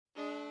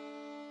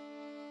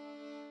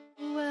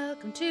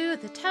Welcome to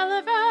the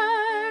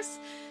Televerse,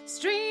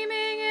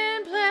 streaming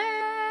in place.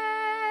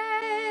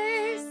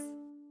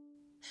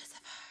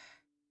 Lucifer.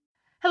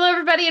 Hello,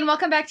 everybody, and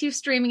welcome back to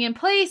Streaming in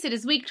Place. It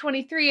is week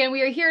 23, and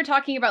we are here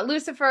talking about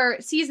Lucifer,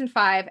 Season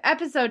 5,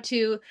 Episode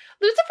 2,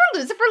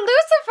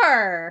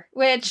 Lucifer,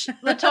 which,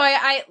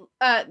 LaToya,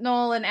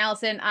 Noel and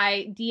Allison,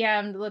 I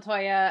DM'd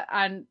LaToya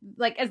on,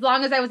 as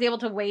long as I was able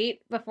to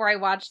wait before I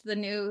watched the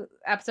new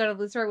episode of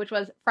Lucifer, which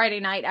was Friday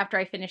night after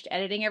I finished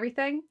editing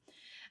everything.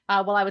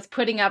 While I was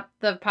putting up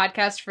the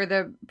podcast for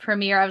the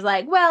premiere, I was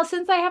like, well,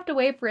 since I have to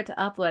wait for it to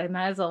upload, I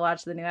might as well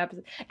watch the new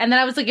episode. And then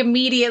I was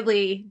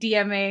immediately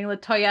DMing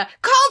LaToya,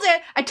 called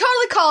it! I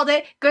totally called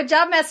it! Good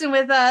job messing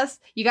with us.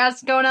 You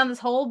guys going on this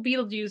whole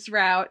Beetlejuice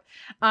route.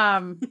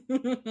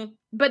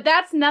 But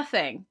that's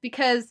nothing,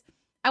 because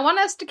I want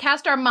us to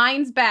cast our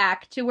minds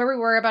back to where we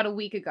were about a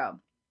week ago.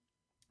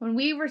 When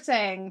we were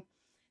saying,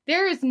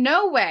 there is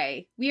no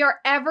way we are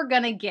ever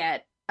going to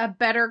get a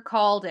better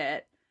called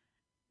it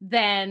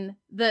than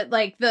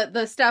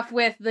the stuff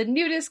with the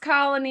nudist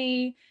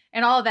colony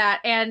and all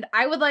that. And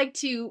I would like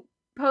to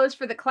pose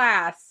for the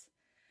class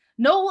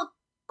Noel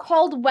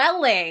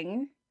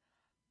Caldwelling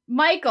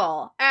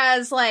Michael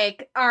as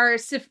our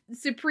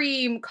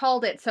supreme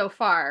called it so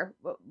far.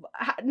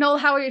 Noel,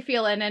 how are you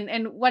feeling,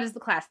 and what does the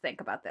class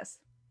think about this?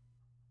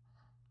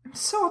 I'm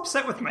so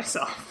upset with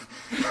myself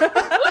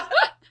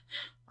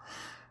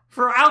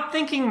for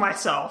outthinking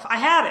myself. I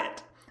had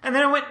it. And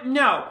then I went,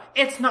 no,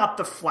 it's not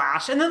the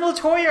Flash. And then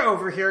LaToya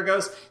over here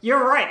goes,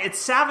 you're right, it's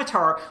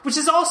Savitar, which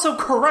is also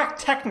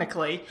correct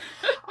technically.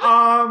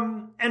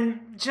 And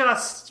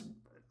just,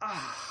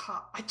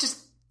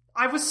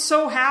 I was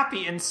so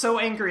happy and so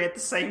angry at the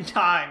same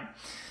time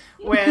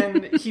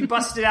when he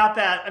busted out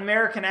that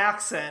American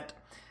accent,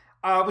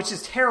 which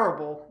is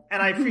terrible.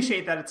 And I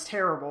appreciate that it's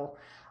terrible.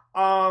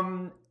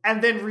 And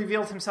then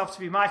revealed himself to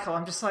be Michael.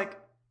 I'm just like,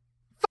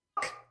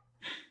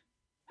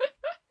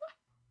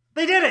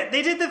 they did it.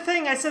 They did the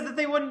thing I said that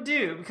they wouldn't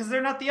do because they're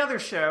not the other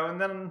show.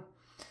 And then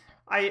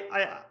I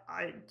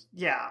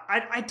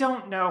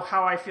don't know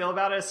how I feel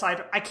about it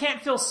aside. I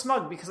can't feel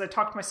smug because I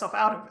talked myself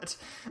out of it.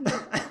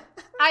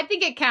 I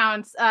think it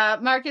counts.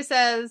 Marcus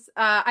says,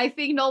 I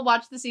think Noel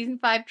watched the season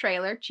 5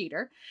 trailer,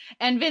 cheater.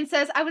 And Vince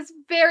says, I was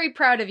very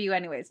proud of you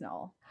anyways,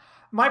 Noel.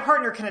 My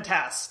partner can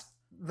attest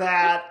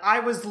that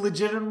I was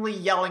legitimately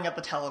yelling at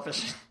the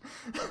television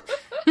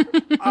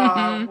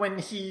when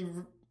he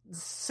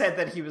said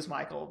that he was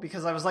Michael,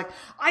 because I was like,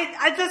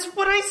 I that's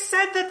what I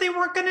said that they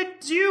weren't gonna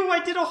do.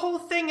 I did a whole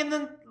thing, and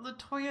then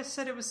LaToya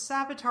said it was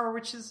Savitar,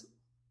 which is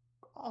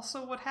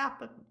also what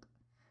happened,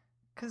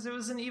 because it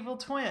was an evil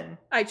twin.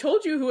 I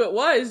told you who it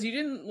was. You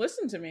didn't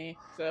listen to me,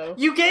 so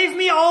you gave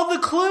me all the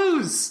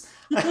clues.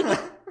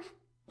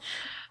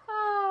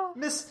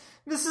 Mrs.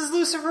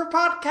 Lucifer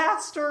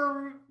podcast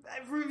or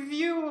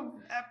review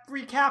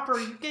recapper,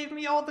 you gave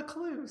me all the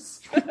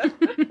clues.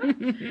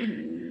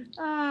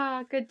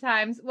 Good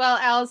times. Well,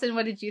 Allison,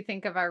 what did you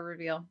think of our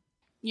reveal?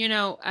 You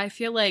know, I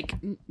feel like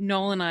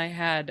Noel and I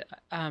had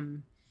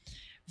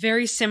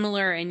very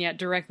similar and yet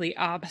directly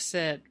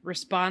opposite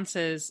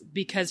responses,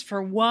 because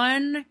for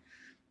one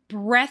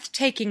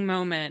breathtaking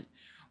moment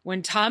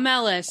when Tom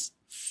Ellis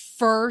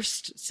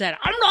first said,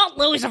 I'm not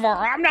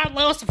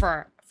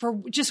Lucifer,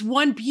 for just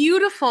one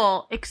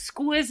beautiful,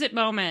 exquisite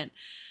moment,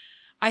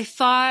 I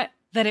thought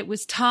that it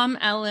was Tom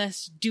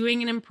Ellis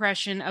doing an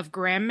impression of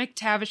Graham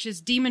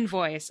McTavish's demon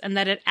voice, and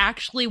that it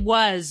actually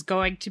was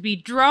going to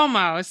be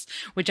Dromos,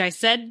 which I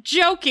said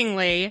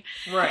jokingly.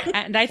 Right.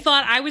 And I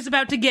thought I was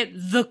about to get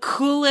the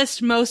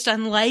coolest, most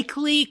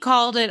unlikely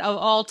called it of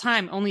all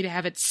time, only to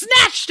have it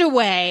snatched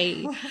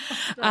away.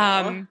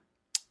 But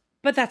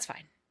that's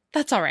fine.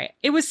 That's all right.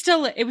 It was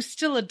still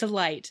a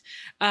delight.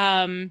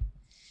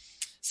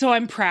 So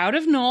I'm proud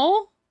of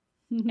Noel,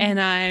 and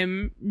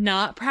I'm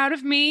not proud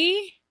of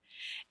me.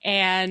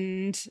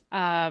 And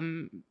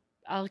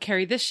I'll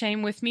carry this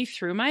shame with me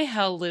through my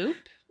hell loop.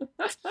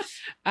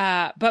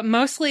 But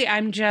mostly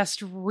I'm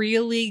just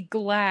really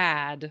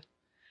glad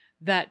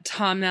that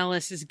Tom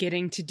Ellis is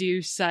getting to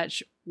do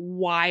such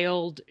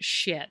wild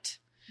shit.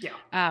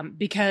 Yeah.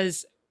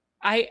 Because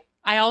I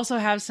also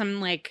have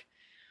some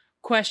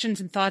questions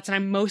and thoughts, and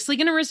I'm mostly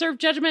going to reserve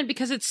judgment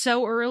because it's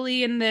so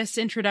early in this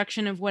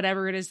introduction of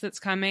whatever it is that's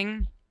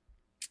coming.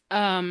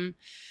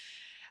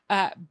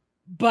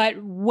 But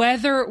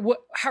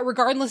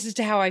regardless as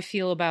to how I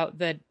feel about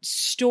the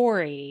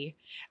story,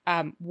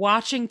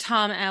 watching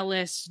Tom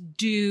Ellis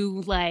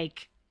do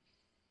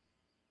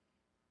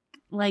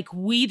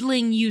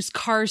wheedling used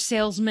car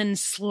salesman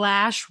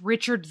 /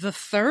 Richard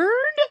III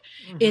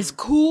is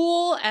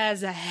cool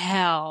as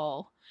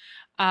hell.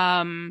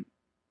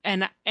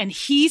 And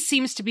he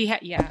seems to be,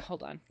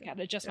 hold on.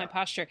 Gotta adjust my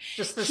posture.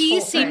 He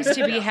seems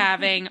to be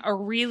having a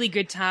really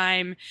good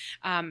time.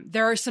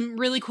 There are some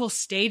really cool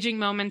staging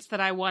moments that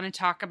I want to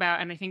talk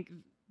about. And I think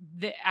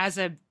as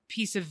a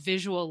piece of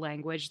visual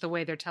language, the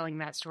way they're telling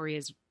that story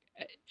is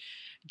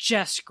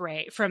just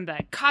great. From the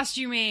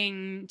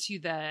costuming to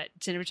the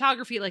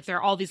cinematography, like there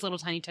are all these little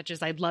tiny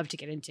touches I'd love to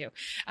get into.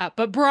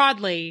 But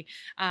broadly,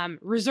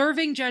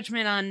 reserving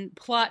judgment on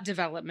plot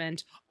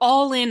development,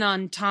 all in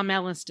on Tom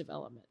Ellis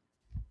development.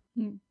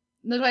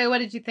 LaToya, what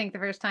did you think the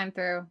first time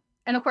through?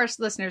 And of course,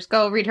 listeners,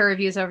 go read her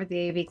reviews over at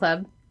the AV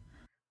Club.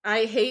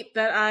 I hate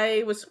that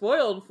I was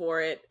spoiled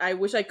for it. I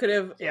wish I could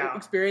have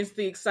experienced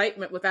the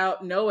excitement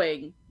without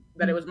knowing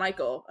that it was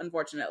Michael,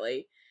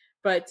 unfortunately.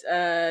 But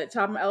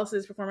Tom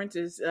Ellis's performance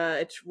is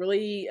it's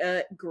really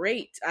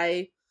great.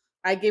 I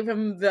gave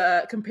him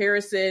the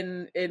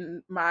comparison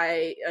in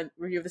my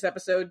review of this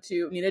episode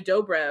to Nina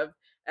Dobrev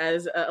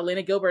as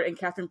Elena Gilbert and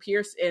Catherine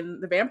Pierce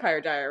in The Vampire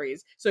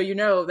Diaries. So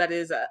that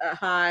is a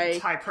high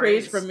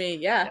praise from me.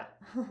 Yeah.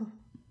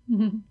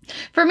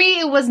 For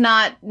me, it was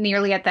not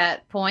nearly at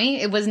that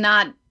point. It was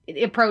not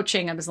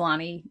approaching a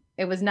Maslany.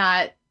 It was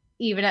not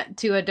even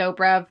to a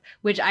Dobrev,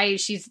 which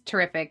she's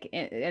terrific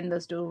in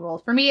those dual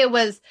roles. For me, I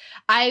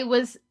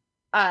wasn't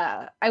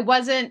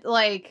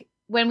like,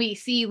 when we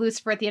see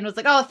Lucifer at the end, it was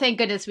like, oh, thank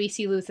goodness we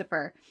see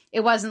Lucifer. It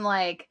wasn't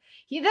like,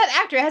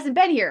 that actor hasn't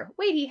been here.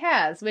 Wait, he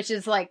has, which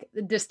is like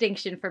the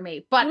distinction for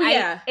me. But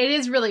it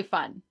is really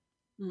fun.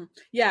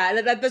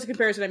 Yeah, that's a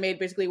comparison I made,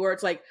 basically, where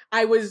it's like,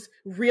 I was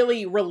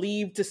really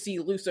relieved to see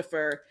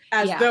Lucifer,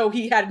 as though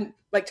he hadn't,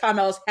 like, Tom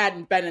Ellis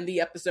hadn't been in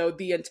the episode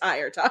the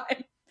entire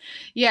time.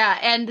 Yeah,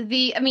 and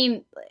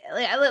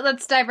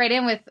let's dive right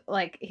in with,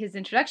 like, his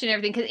introduction and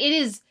everything, because it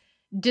is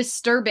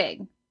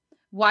disturbing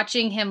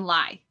watching him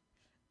lie.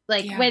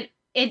 Like, when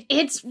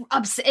it's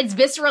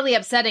viscerally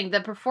upsetting,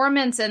 the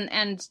performance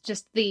and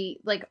just the,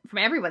 like, from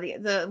everybody,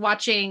 the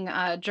watching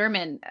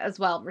German as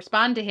well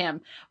respond to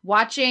him,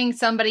 watching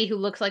somebody who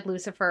looks like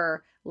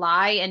Lucifer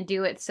lie and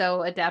do it so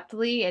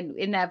adeptly and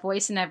in that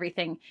voice and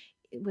everything,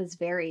 it was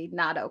very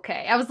not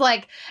okay. I was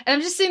like, and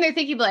I'm just sitting there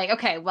thinking, like,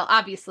 okay, well,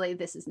 obviously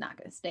this is not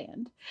going to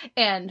stand,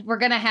 and we're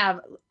going to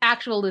have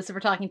actual Lucifer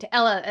talking to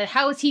Ella, and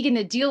how is he going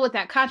to deal with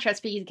that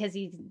contrast, because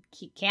he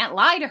can't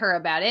lie to her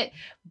about it,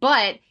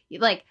 but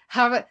like,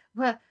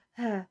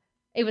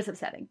 it was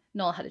upsetting.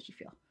 Noel, how did you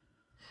feel?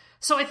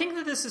 So I think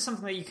that this is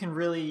something that you can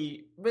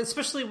really,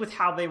 especially with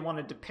how they want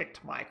to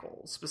depict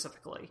Michael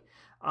specifically,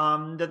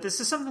 that this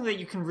is something that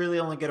you can really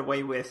only get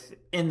away with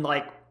in,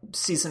 like,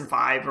 season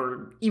 5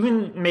 or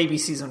even maybe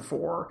season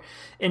 4,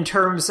 in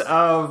terms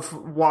of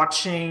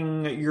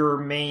watching your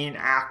main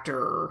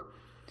actor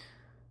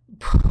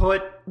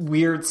put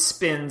weird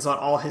spins on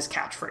all his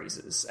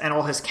catchphrases and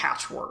all his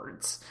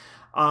catchwords.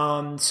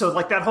 So,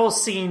 like, that whole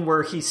scene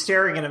where he's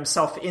staring at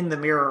himself in the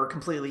mirror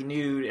completely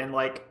nude and,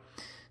 like,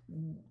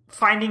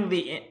 finding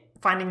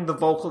the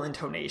vocal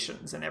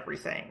intonations and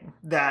everything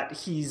that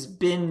he's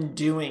been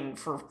doing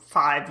for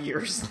 5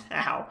 years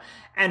now,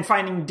 and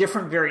finding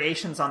different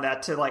variations on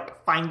that to,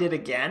 like, find it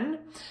again,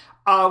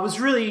 was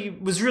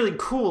really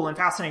cool and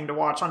fascinating to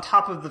watch, on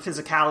top of the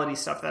physicality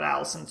stuff that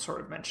Allison sort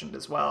of mentioned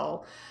as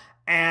well.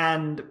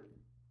 And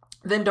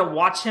then to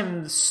watch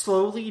him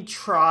slowly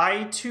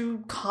try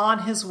to con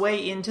his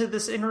way into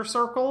this inner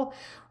circle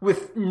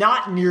with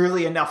not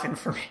nearly enough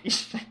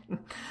information.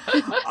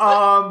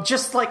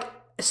 Just, like,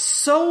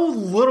 so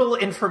little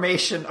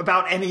information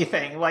about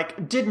anything,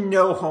 like, did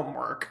no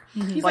homework.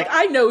 He's like,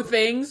 I know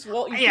things.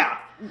 Well, you're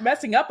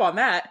messing up on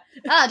that.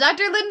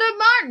 Dr. Linda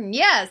Martin.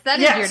 Yes, that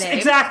is your name.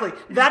 Exactly.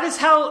 That is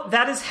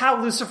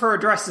how Lucifer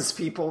addresses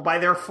people, by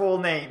their full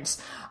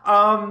names.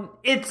 What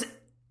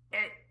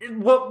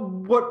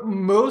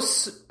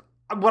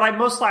I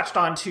most latched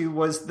onto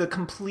was the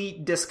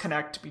complete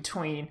disconnect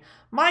between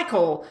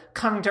Michael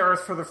coming to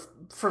Earth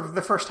for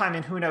the first time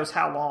in who knows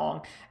how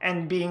long,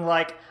 and being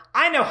like,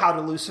 I know how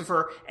to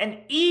Lucifer, and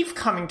Eve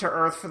coming to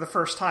Earth for the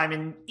first time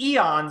in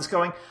eons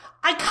going,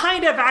 I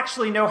kind of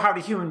actually know how to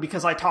human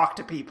because I talked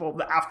to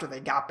people after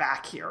they got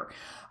back here.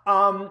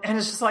 And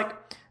it's just like,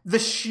 the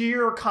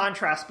sheer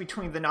contrast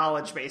between the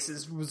knowledge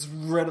bases was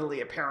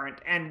readily apparent,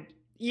 and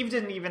Eve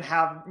didn't even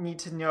need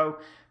to know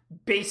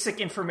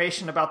basic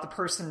information about the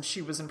person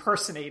she was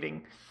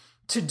impersonating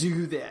to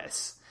do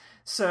this.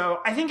 So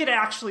I think it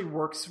actually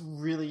works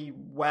really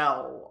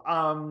well,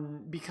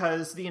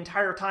 because the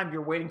entire time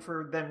you're waiting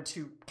for them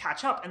to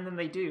catch up, and then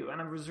they do.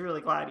 And I was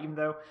really glad, even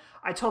though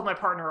I told my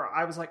partner,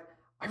 I was like,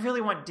 I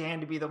really want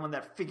Dan to be the one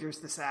that figures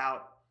this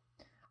out.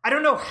 I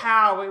don't know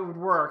how it would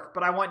work,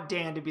 but I want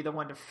Dan to be the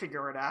one to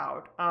figure it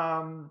out.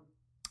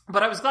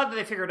 But I was glad that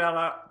they figured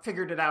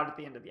it out at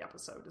the end of the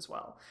episode as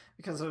well,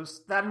 because it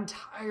was that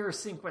entire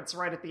sequence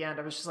right at the end.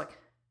 I was just like,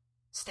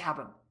 stab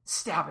him,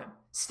 stab him,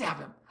 stab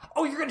him.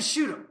 Oh, you're going to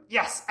shoot him.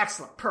 Yes.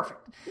 Excellent.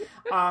 Perfect.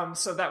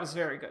 So that was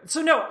very good.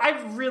 So no,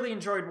 I've really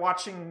enjoyed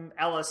watching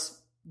Ellis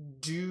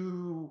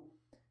do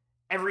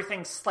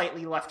everything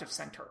slightly left of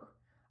center.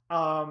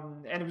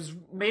 And it was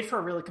made for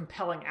a really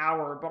compelling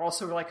hour, but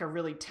also like a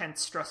really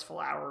tense, stressful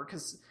hour.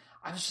 Cause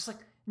I was just like,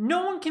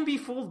 no one can be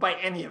fooled by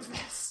any of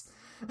this.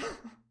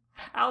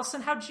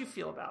 Allison, how did you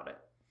feel about it?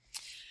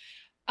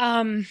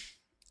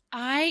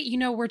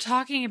 We're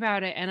talking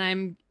about it, and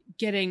I'm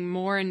getting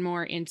more and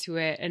more into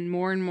it and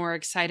more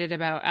excited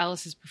about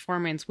Alice's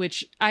performance,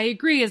 which I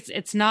agree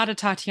it's not a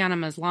Tatiana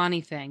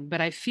Maslany thing,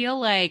 but I feel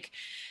like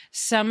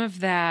some of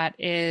that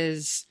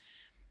is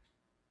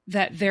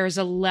that there's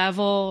a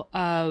level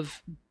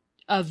of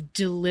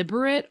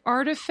deliberate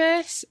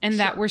artifice, and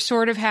that we're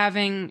sort of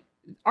having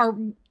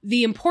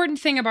the important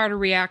thing about our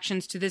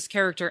reactions to this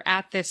character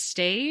at this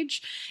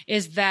stage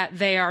is that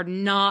they are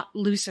not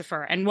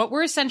Lucifer. And what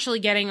we're essentially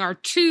getting are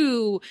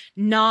two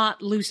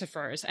not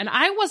Lucifers. And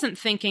I wasn't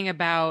thinking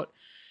about,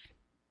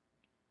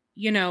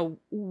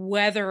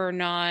 whether or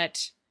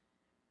not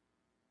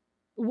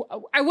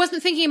I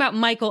wasn't thinking about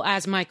Michael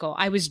as Michael.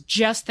 I was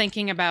just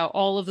thinking about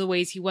all of the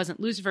ways he wasn't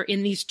Lucifer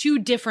in these two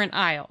different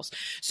aisles.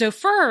 So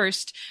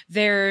first,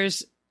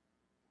 there's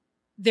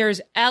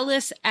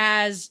Ellis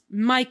as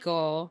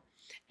Michael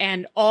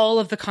and all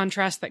of the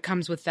contrast that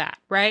comes with that,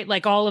 right?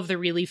 Like all of the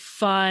really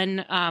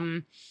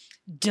fun,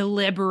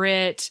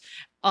 deliberate,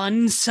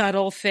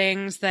 unsubtle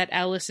things that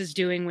Ellis is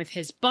doing with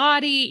his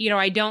body.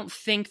 I don't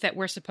think that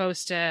we're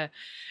supposed to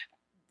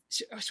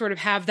sort of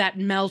have that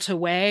melt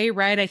away,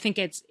 right? I think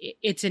it's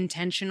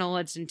intentional.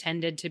 It's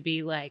intended to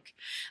be like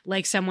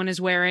someone is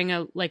wearing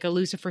a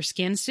Lucifer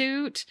skin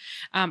suit,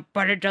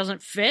 but it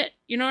doesn't fit.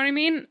 You know what I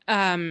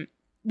mean?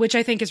 Which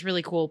I think is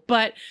really cool.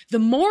 But the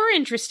more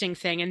interesting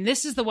thing, and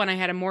this is the one I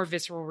had a more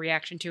visceral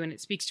reaction to, and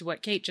it speaks to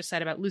what Kate just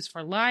said about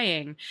Lucifer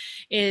lying,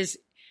 is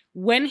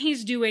when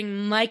he's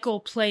doing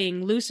Michael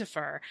playing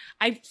Lucifer,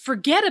 I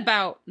forget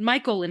about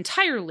Michael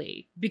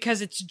entirely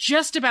because it's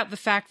just about the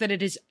fact that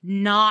it is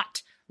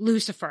not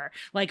Lucifer.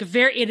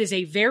 It is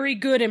a very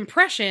good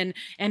impression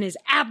and is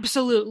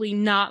absolutely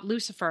not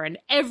Lucifer. And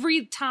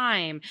every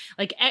time,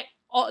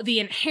 the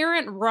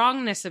inherent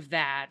wrongness of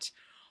that,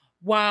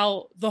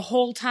 while the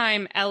whole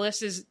time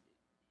Ellis is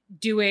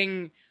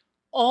doing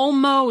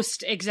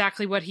almost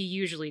exactly what he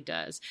usually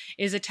does,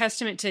 is a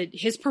testament to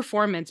his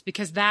performance,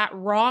 because that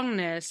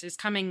wrongness is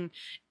coming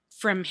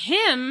from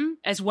him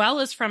as well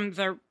as from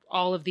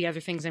all of the other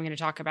things I'm going to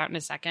talk about in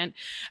a second.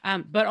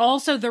 But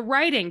also the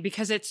writing,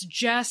 because it's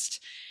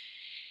just,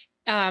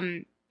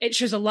 it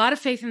shows a lot of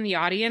faith in the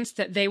audience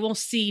that they will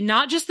see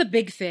not just the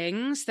big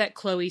things that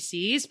Chloe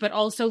sees, but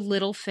also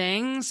little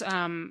things,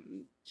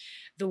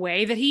 the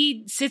way that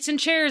he sits in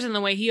chairs and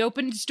the way he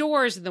opens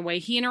doors and the way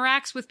he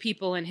interacts with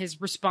people and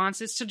his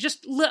responses to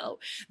just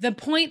the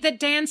point that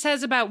Dan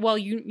says about, well,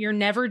 you're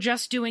never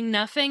just doing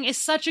nothing is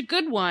such a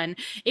good one.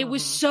 It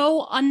was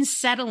so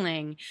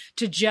unsettling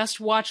to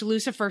just watch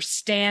Lucifer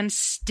stand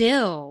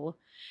still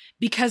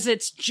because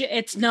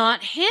it's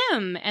not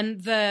him.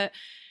 And the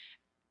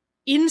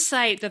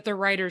insight that the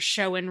writers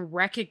show in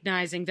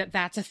recognizing that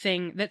that's a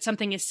thing, that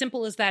something as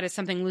simple as that is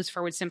something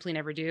Lucifer would simply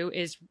never do,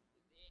 is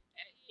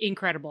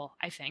incredible,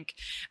 I think.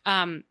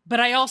 But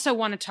I also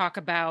want to talk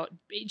about,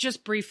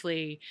 just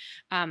briefly,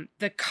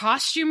 the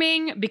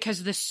costuming,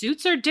 because the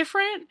suits are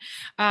different.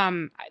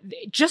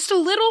 Just a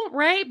little,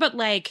 right? But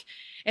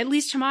at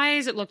least to my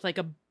eyes, it looked like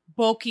a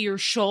bulkier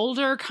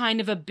shoulder,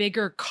 kind of a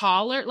bigger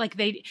collar.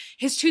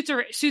 His suits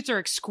are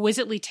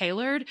exquisitely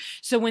tailored.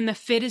 So when the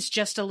fit is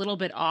just a little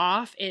bit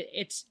off,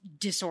 it's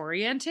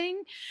disorienting.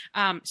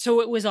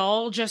 So it was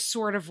all just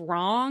sort of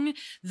wrong.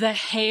 The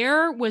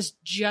hair was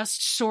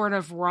just sort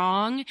of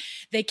wrong.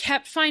 They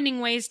kept finding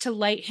ways to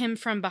light him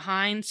from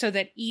behind so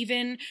that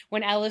even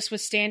when Ellis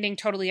was standing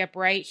totally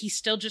upright, he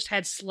still just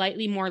had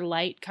slightly more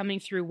light coming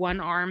through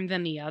one arm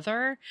than the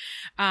other.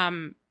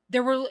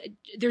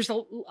 There's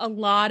a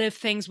lot of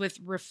things with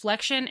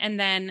reflection. And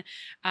then,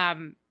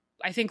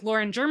 I think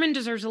Lauren German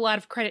deserves a lot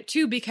of credit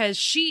too, because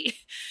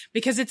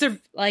it's a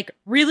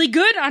really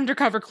good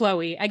Undercover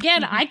Chloe.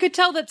 Again, I could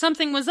tell that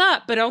something was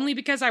up, but only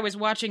because I was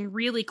watching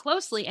really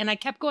closely and I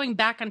kept going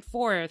back and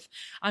forth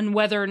on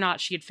whether or not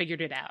she had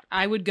figured it out.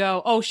 I would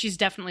go, oh, she's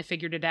definitely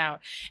figured it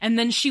out. And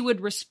then she would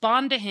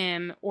respond to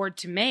him or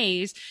to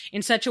Maze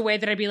in such a way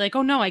that I'd be like,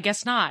 oh no, I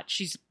guess not.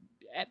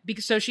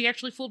 So she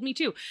actually fooled me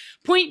too.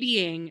 Point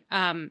being,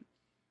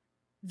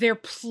 they're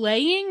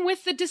playing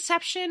with the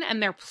deception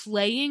and they're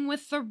playing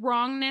with the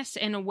wrongness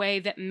in a way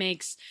that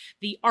makes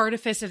the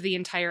artifice of the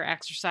entire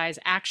exercise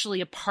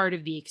actually a part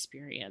of the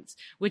experience,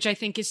 which I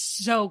think is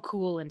so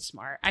cool and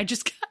smart.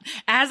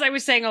 As I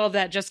was saying all of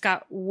that, just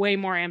got way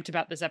more amped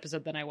about this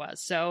episode than I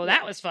was. So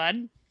that was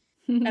fun.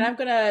 And I'm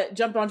going to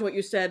jump onto what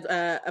you said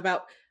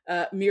about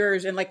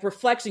mirrors and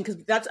reflection,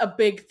 because that's a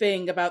big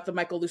thing about the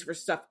Michael Lucifer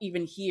stuff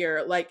even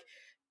here.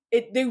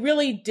 They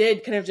really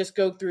did kind of just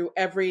go through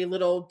every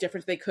little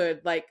difference they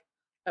could.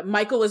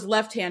 Michael is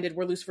left-handed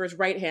where Lucifer is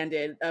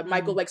right-handed.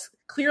 Michael likes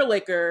clear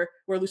liquor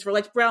where Lucifer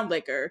likes brown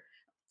liquor.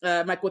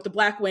 Michael with the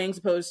black wings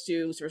opposed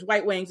to Lucifer's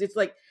white wings. It's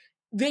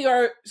they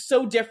are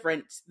so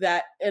different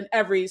that in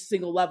every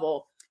single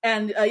level.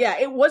 And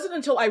it wasn't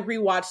until I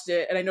rewatched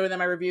it and I noted in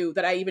my review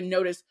that I even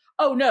noticed,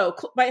 oh no,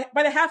 by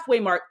the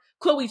halfway mark,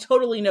 Chloe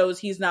totally knows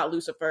he's not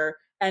Lucifer,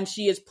 and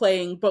she is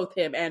playing both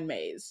him and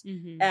Maze.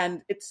 Mm-hmm.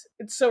 And it's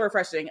so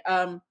refreshing.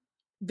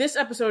 This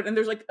episode, and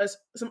there's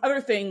some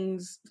other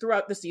things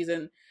throughout the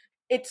season,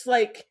 it's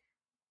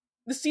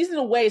the season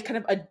away is kind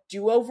of a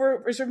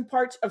do-over for certain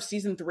parts of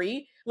season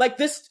 3. Like,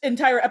 this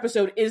entire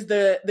episode is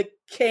the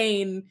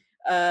Kane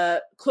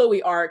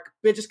Chloe arc,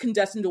 but just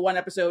condensed into one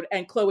episode,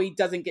 and Chloe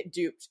doesn't get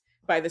duped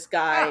by this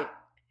guy.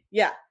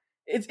 Yeah.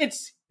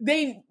 It's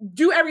they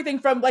do everything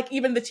from, like,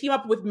 even the team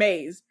up with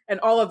Maze and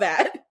all of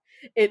that.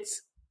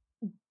 It's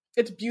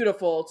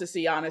beautiful to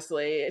see,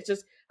 honestly. It's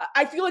just,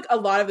 I feel like a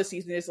lot of the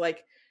season is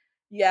like,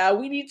 yeah,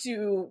 we need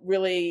to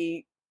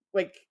really,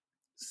 like,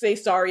 say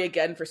sorry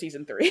again for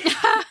season 3.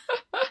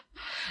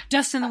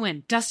 Dust in the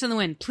wind, dust in the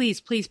wind. Please,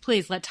 please,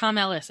 please let Tom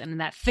Ellis and in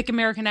that thick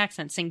American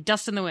accent sing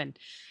Dust in the Wind.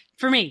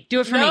 For me. Do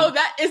it for me. No, is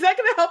that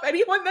going to help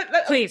anyone?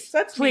 Please,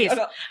 please.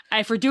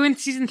 If we're doing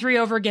season 3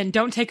 over again,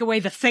 don't take away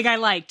the thing I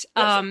liked.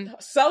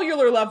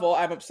 Cellular level,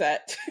 I'm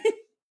upset.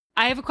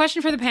 I have a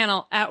question for the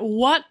panel. At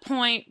what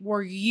point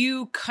were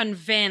you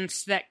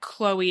convinced that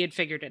Chloe had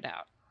figured it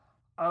out?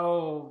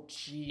 Oh,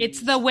 geez.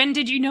 It's the when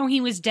did you know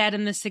he was dead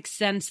in the Sixth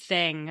Sense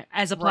thing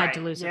as applied to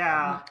Lucifer.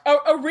 Yeah.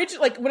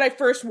 Originally, like, when I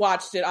first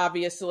watched it,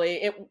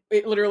 obviously,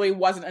 it literally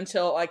wasn't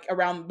until, like,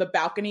 around the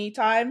balcony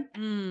time.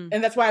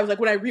 And that's why I was like,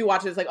 when I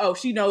rewatched it, it's like, oh,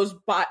 she knows,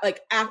 but, like,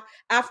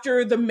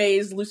 after the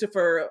Maze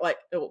Lucifer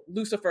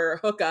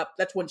hookup,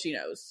 that's when she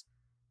knows.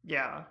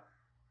 Yeah.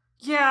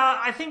 Yeah,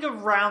 I think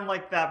around,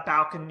 like, that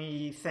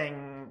balcony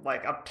thing,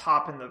 like, up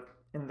top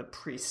in the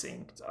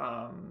precinct.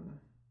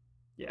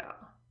 Yeah.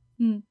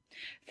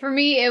 For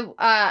me,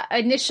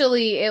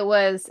 initially it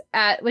was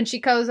when she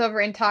goes over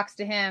and talks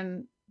to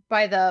him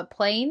by the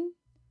plane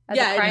as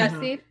a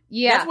crime scene.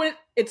 Yeah, that's when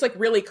it's like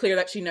really clear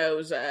that she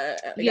knows.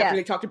 After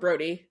they talk to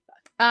Brody,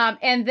 but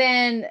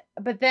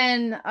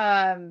then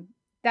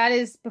that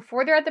is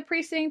before they're at the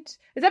precinct.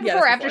 Is that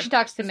before or after she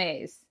talks to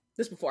Maze?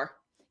 This before.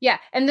 Yeah,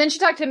 and then she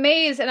talked to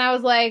Maze, and I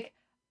was like,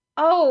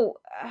 oh.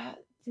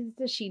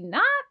 Does she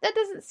not? That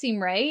doesn't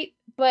seem right.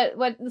 But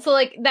so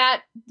like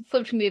that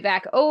flipped me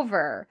back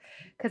over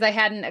because it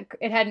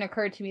hadn't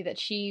occurred to me that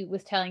she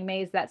was telling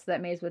Maze that so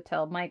that Maze would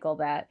tell Michael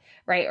that,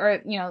 right?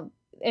 Or, you know,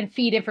 and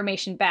feed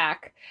information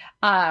back.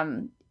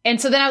 And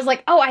so then I was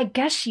like, oh, I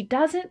guess she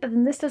doesn't, but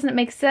then this doesn't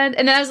make sense.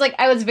 And then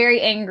I was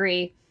very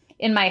angry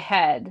in my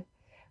head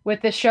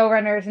with the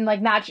showrunners and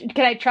like,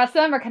 can I trust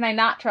them or can I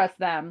not trust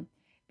them?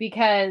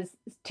 Because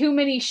too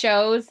many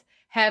shows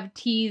have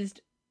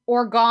teased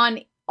or gone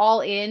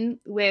all in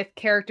with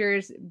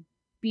characters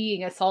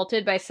being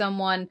assaulted by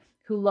someone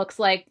who looks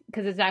like,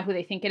 because it's not who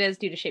they think it is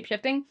due to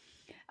shapeshifting.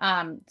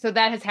 So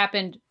that has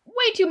happened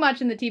way too much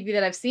in the TV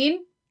that I've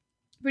seen.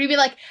 Where you'd be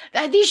like,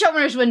 these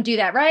showrunners wouldn't do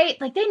that, right?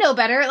 Like, they know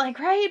better, like,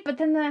 right? But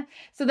then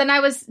so then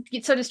I was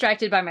so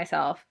distracted by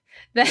myself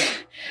that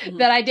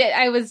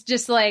I was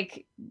just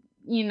like,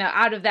 you know,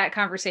 out of that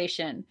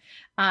conversation.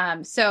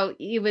 So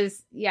it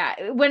was,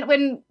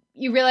 when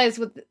you realize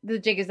what the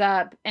jig is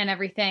up and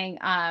everything,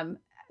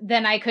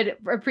 then I could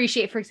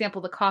appreciate, for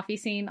example, the coffee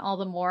scene all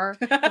the more.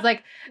 It's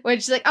like, when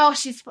she's like, oh,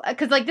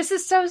 because like, this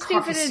is so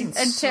stupid and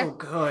so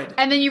good.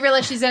 And then you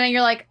realize she's in it and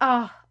you're like,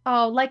 oh,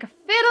 like a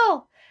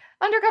fiddle.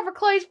 Undercover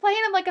Chloe's playing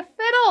him like a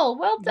fiddle.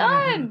 Well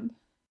done.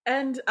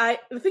 And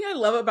the thing I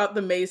love about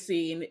the Maze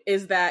scene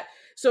is that,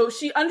 so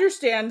she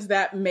understands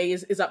that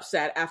Maze is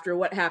upset after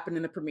what happened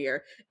in the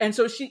premiere. And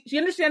so she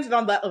understands it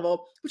on that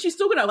level, but she's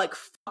still gonna like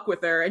fuck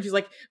with her. And she's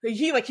like,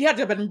 he had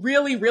to have been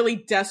really, really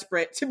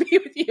desperate to be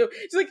with you.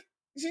 She's like,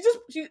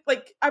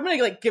 I'm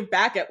gonna like give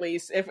back at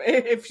least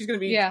if she's gonna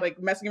be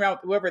like messing around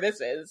with whoever this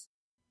is.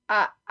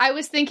 I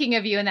was thinking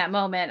of you in that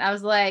moment. I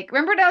was like,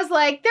 remember when I was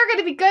like, they're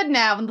gonna be good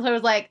now, and I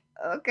was like,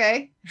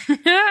 okay.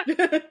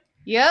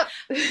 Yep.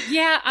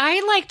 Yeah,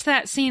 I liked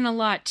that scene a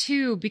lot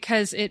too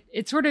because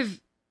it sort of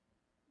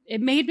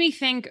it made me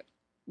think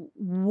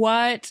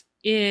what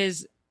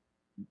is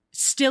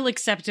still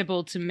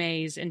acceptable to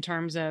Maze in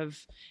terms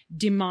of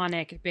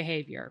demonic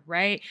behavior,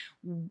 right?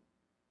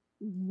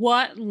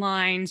 What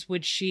lines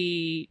would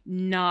she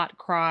not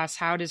cross?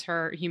 How does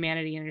her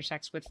humanity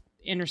intersect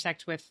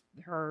with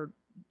her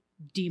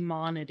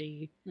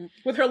demonity?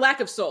 With her lack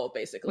of soul,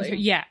 basically.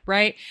 Yeah,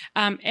 right?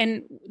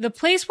 And the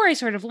place where I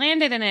sort of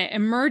landed and it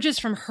emerges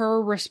from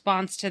her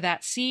response to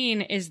that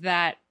scene is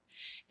that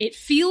it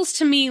feels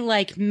to me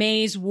like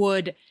Maze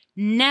would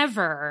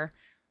never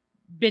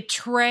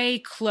betray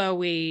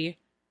Chloe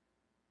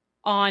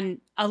on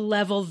a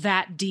level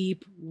that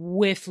deep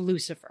with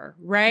Lucifer,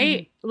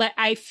 right? Like,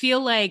 I feel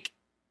like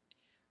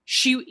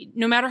she,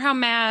 no matter how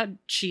mad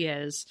she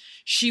is,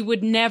 she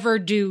would never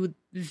do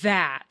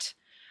that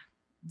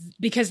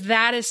because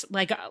that is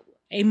like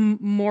a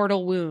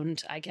mortal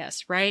wound, I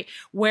guess, right?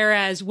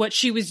 Whereas what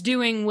she was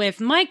doing with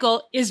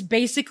Michael is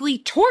basically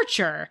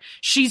torture.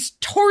 She's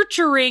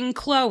torturing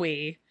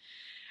Chloe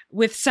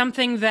with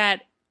something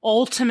that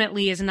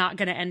ultimately is not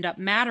going to end up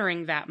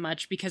mattering that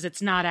much because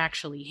it's not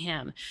actually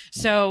him.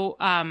 So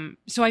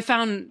I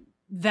found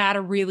that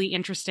a really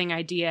interesting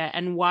idea,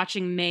 and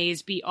watching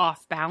Maze be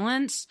off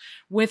balance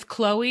with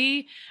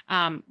Chloe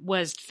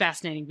was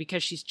fascinating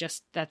because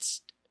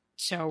that's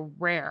so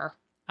rare.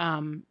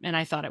 And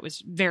I thought it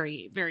was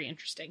very, very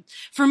interesting.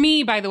 For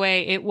me, by the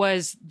way, it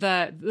was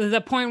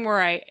the point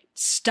where I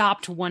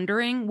stopped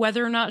wondering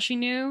whether or not she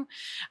knew,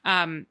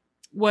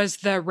 was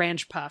the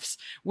Ranch Puffs.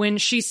 When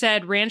she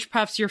said, Ranch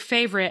Puffs, your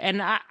favorite.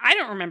 And I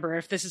don't remember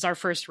if this is our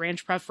first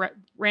Ranch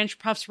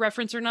Puffs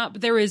reference or not,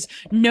 but there is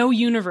no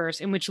universe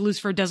in which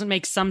Lucifer doesn't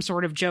make some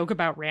sort of joke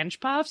about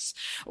Ranch Puffs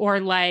or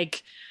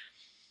like,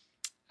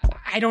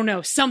 I don't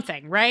know,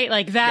 something, right?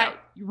 Like that. Yeah.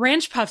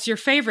 Ranch Puffs, your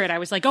favorite. I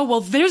was like, oh, well,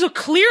 there's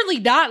clearly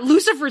not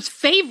Lucifer's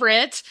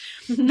favorite.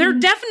 They're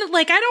definitely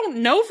like, I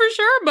don't know for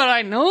sure, but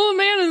I know a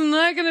man is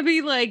not going to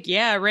be like,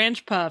 yeah,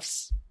 Ranch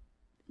Puffs.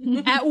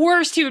 At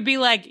worst, he would be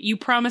like, you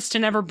promised to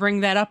never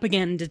bring that up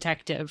again,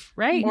 detective,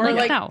 right? Or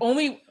like no.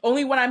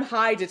 only when I'm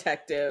high,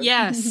 detective.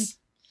 Yes.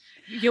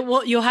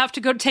 You'll have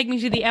to go take me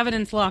to the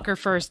evidence locker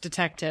first,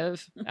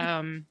 detective.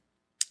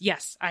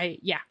 Yes,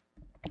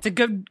 it's a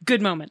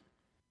good moment.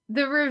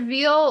 The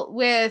reveal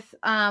with,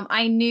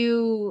 I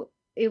knew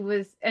it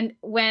was, and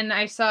when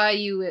I saw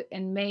you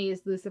in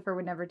Maze, Lucifer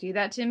would never do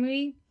that to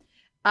me,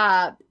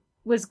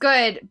 was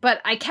good,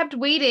 but I kept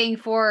waiting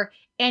for,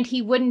 and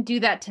he wouldn't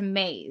do that to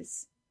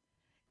Maze.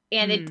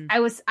 And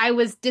I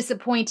was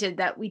disappointed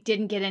that we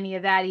didn't get any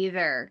of that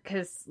either.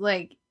 Cause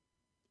like,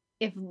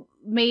 if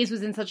Maze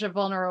was in such a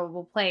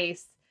vulnerable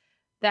place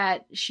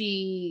that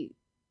she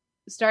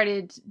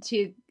started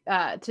to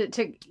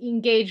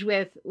engage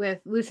with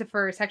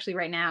Lucifer sexually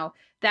right now,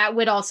 that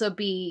would also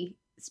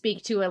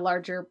speak to a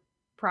larger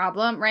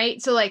problem,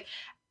 right? So like,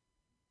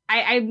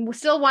 I'm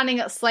still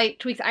wanting slight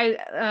tweaks.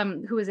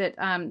 Who is it?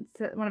 One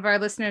of our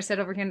listeners said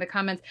over here in the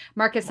comments,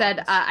 Marcus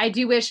said, I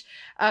do wish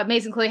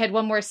Maze and Chloe had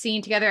one more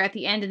scene together at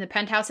the end in the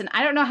penthouse. And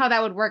I don't know how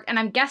that would work. And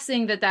I'm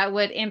guessing that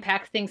would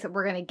impact things that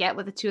we're going to get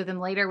with the two of them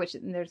later, which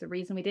there's a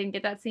reason we didn't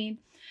get that scene.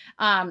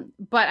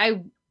 But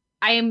I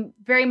am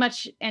very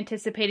much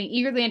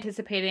eagerly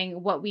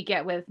anticipating what we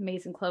get with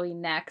Maze and Chloe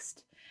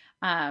next.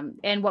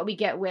 And what we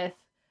get with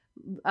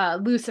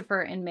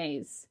Lucifer and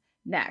Maze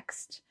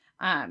next.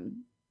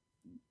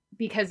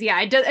 Because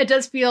it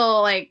does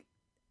feel like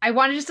I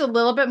wanted just a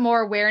little bit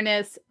more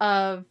awareness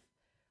of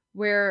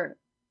where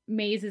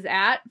Maze is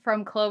at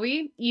from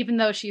Chloe, even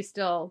though she's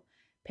still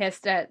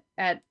pissed at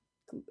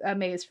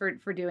Maze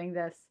for doing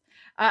this.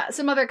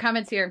 Some other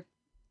comments here.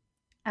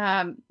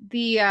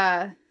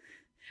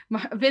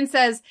 Vince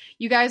says,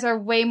 you guys are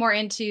way more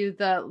into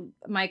the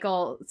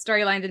Michael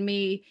storyline than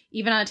me,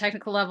 even on a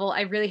technical level.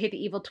 I really hate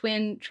the evil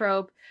twin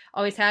trope.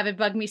 Always have. It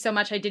bugged me so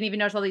much I didn't even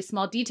notice all these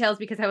small details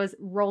because I was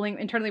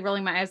internally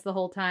rolling my eyes the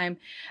whole time.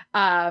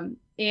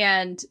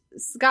 And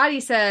Scottie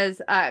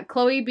says,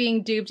 Chloe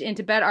being duped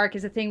into bed arc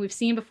is a thing we've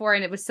seen before,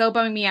 and it was so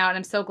bumming me out, and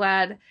I'm so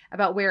glad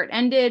about where it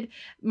ended.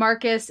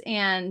 Marcus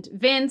and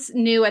Vince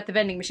knew at the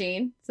vending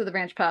machine, so the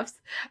Ranch Puffs.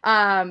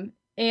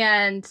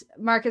 And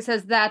Marcus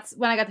says, that's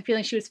when I got the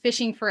feeling she was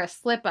fishing for a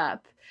slip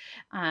up.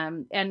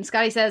 And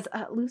Scottie says,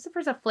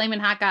 Lucifer's a flaming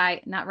hot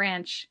guy, not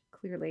Ranch,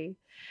 clearly.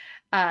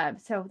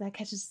 So that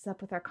catches us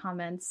up with our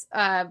comments.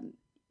 How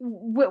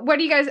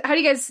do you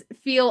guys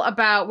feel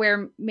about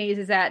where Maze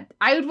is at?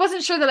 I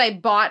wasn't sure that I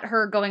bought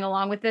her going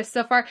along with this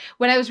so far.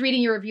 When I was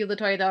reading your review,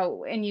 LaToya,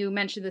 though, and you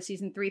mentioned the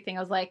season 3 thing,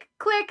 I was like,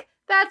 click,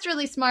 that's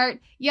really smart.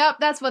 Yep,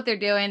 that's what they're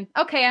doing.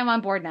 Okay, I'm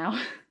on board now.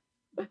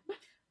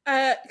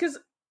 Because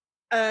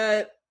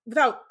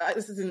without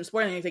this isn't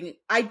spoiling anything,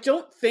 I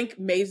don't think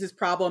Maze's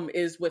problem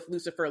is with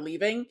Lucifer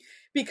leaving,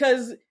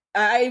 because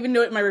I even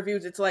know it in my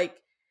reviews. It's like,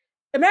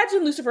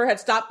 imagine Lucifer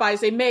had stopped by and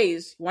say,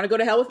 Maze, you want to go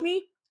to hell with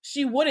me?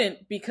 She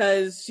wouldn't,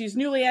 because she's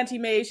newly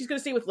anti-Maze. She's going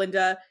to stay with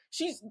Linda.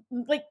 She's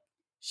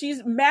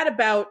mad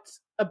about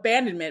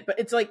abandonment, but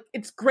it's like,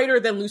 it's greater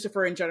than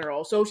Lucifer in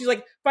general. So she's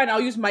like, fine,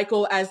 I'll use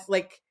Michael as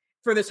like,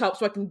 for this help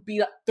so I can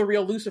beat up the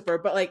real Lucifer.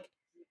 But like,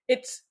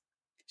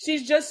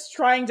 she's just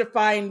trying to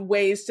find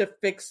ways to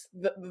fix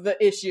the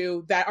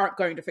issue that aren't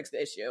going to fix the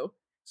issue.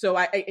 So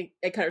I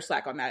cut her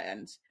slack on that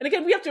end. And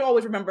again, we have to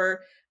always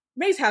remember,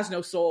 Maze has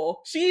no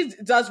soul. She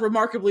does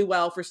remarkably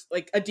well for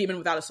like a demon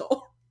without a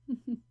soul.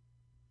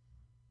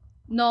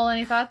 Noel,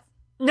 any thoughts?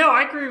 No,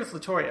 I agree with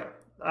LaToya.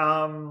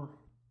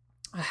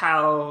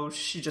 How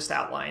she just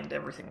outlined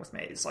everything with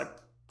Maze. I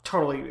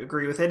totally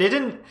agree with it. It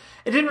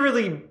didn't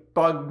really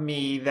bug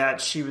me that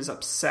she was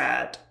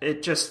upset.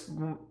 It just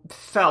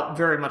felt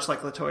very much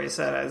like LaToya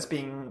said, as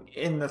being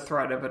in the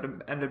threat of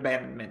an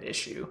abandonment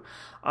issue.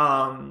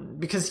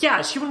 Because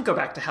she wouldn't go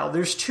back to hell.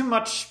 There's too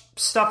much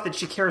stuff that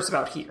she cares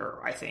about here,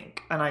 I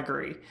think, and I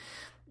agree.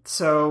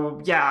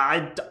 So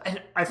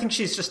I think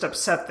she's just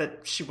upset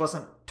that she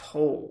wasn't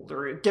told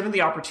or given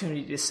the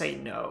opportunity to say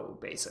no,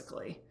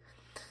 basically.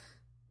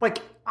 Like,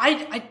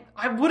 I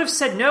would have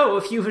said no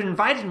if you had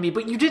invited me,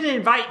 but you didn't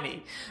invite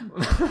me.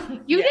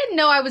 You didn't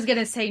know I was going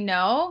to say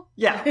no?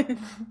 Yeah.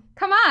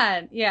 Come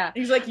on. Yeah.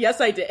 He's like, yes,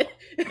 I did.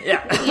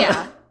 Yeah.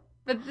 Yeah.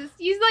 But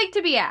you like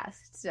to be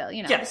asked still,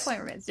 Yes. The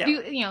point remains.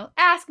 Yeah.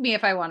 Ask me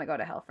if I want to go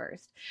to hell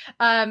first.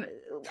 I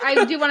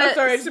do want to... I'm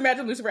sorry, I just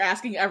imagine Lucifer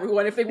asking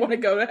everyone if they want to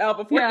go to hell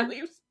before he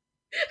leaves.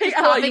 Hey,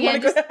 Ella, you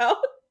want to go to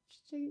hell?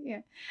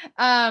 Yeah.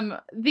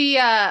 I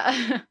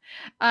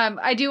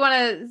do want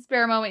to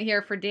spare a moment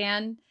here for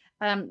Dan,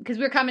 because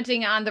we're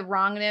commenting on the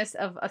wrongness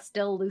of a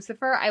still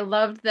Lucifer. I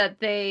loved that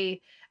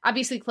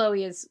obviously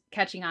Chloe is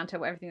catching on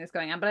to everything that's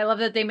going on, but I love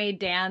that they made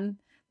Dan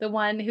the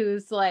one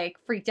who's like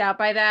freaked out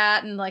by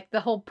that, and like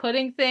the whole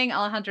pudding thing.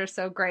 Alejandro's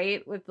so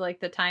great with like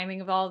the timing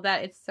of all of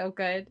that. It's so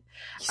good.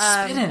 He's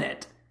spitting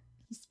it.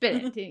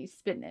 He's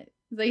spitting it.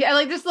 Like I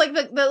like just like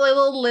the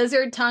little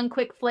lizard tongue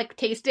quick flick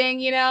tasting,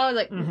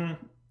 like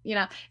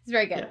it's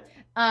very good.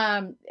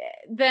 Yeah.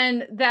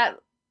 Then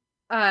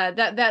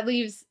that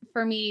leaves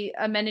for me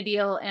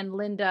Amenadiel and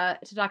Linda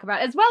to talk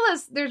about, as well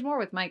as there's more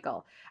with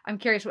Michael. I'm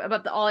curious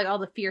about all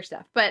the fear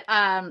stuff, but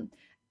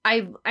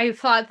I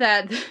thought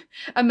that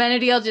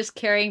Amenadiel just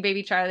carrying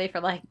baby Charlie for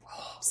like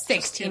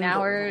 16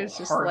 hours,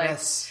 just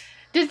harness.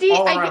 Like does he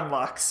all around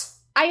Lux?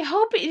 I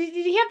hope, did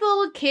he have the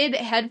little kid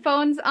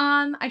headphones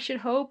on? I should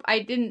hope. I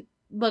didn't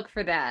look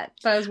for that,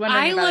 but I was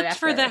wondering. I looked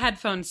for the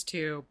headphones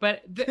too,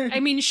 but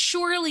I mean,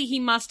 surely he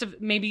must have.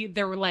 Maybe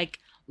there were like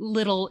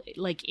little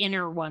like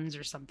inner ones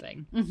or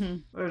something. Mm-hmm.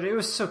 But it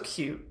was so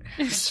cute.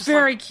 It's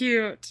very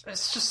cute.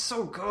 It's just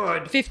so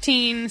good.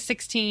 15,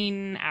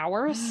 16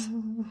 hours.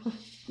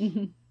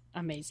 Mm-hmm.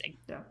 Amazing.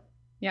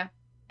 Yeah.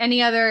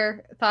 Any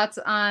other thoughts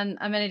on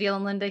Amenadiel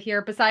and Linda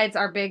here besides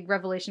our big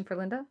revelation for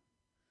Linda?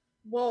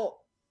 Well,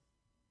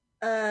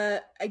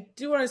 I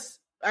do want to.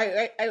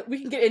 We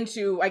can get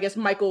into, I guess,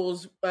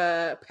 Michael's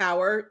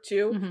power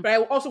too, mm-hmm. but I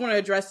also want to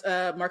address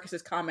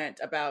Marcus's comment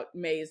about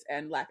Maze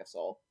and lack of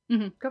soul.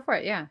 Mm-hmm. Go for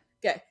it, yeah.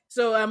 Okay,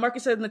 so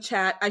Marcus said in the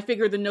chat, I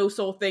figured the no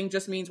soul thing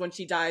just means when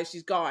she dies,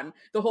 she's gone.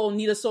 The whole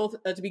need a soul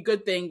to be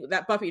good thing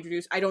that Buffy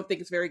introduced, I don't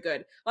think it's very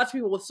good. Lots of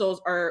people with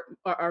souls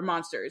are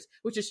monsters,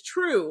 which is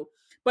true,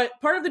 but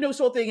part of the no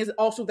soul thing is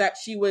also that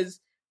she was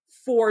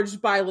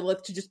forged by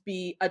Lilith to just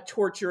be a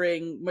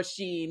torturing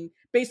machine,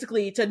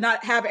 basically to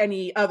not have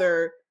any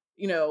other,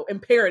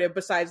 imperative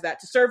besides that,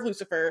 to serve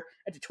Lucifer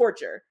and to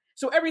torture.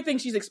 So everything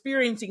she's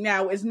experiencing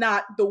now is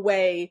not the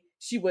way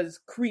she was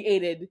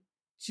created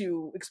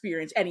to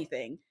experience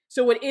anything.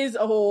 So it is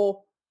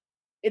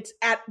it's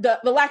at the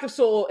lack of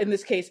soul in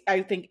this case,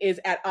 I think, is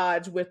at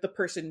odds with the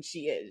person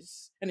she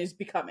is and is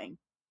becoming.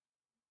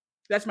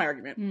 That's my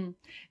argument.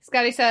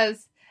 Scottie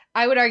says,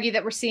 I would argue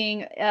that we're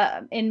seeing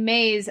in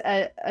Maze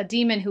a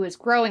demon who is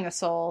growing a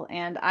soul,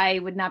 and I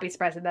would not be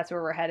surprised if that's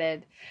where we're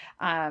headed.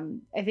 I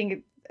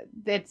think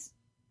it's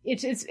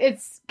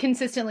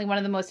consistently one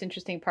of the most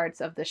interesting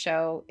parts of the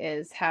show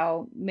is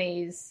how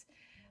Maze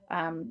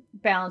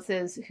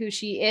balances who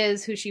she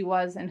is, who she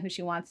was, and who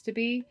she wants to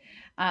be.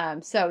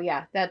 So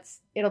yeah,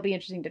 it'll be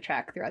interesting to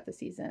track throughout the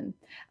season.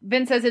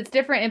 Vince says it's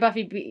different in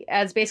Buffy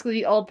as basically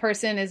the old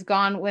person is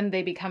gone when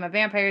they become a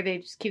vampire. They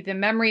just keep the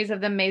memories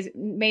of them.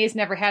 Maze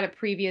never had a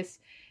previous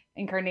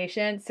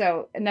incarnation,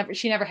 so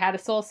she never had a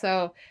soul.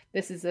 So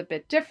this is a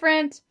bit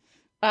different.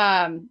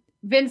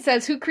 Vince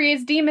says, who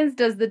creates demons?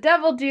 Does the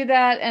devil do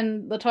that?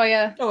 And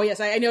LaToya. Oh, yes.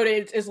 I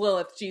noted it's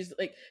Lilith. She's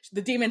like,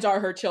 the demons are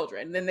her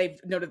children. Then they've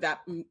noted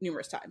that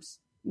numerous times.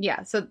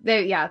 Yeah. So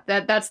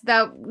that's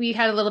we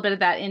had a little bit of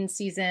that in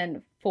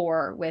season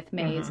 4 with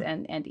Maze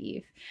and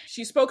Eve.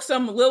 She spoke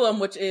some Lilim,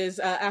 which is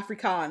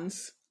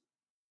Afrikaans.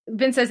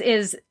 Vince says,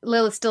 is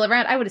Lilith still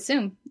around? I would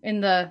assume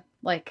in the,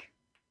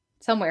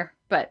 somewhere.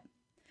 But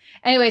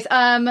anyways,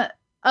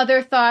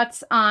 other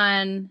thoughts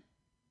on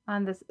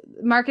this.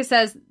 Marcus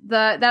says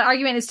that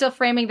argument is still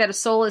framing that a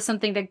soul is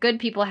something that good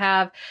people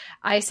have.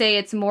 I say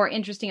it's more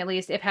interesting, at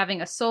least, if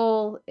having a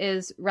soul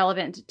is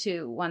relevant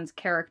to one's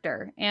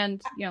character. And,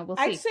 we'll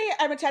see. I'd say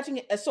I'm attaching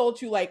a soul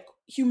to,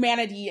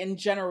 humanity in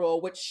general,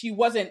 which she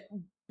wasn't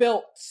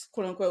built,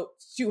 quote unquote,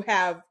 to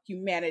have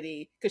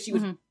humanity because she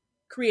was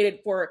created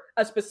for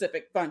a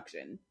specific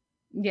function.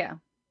 Yeah.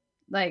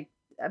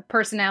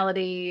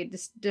 Personality,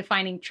 just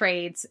defining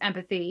traits,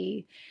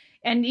 empathy.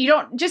 And you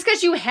don't, just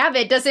because you have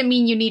it doesn't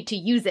mean you need to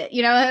use it,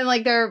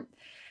 and they're,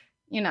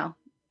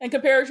 And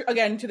compare,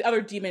 again, to the other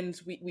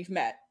demons we've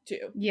met,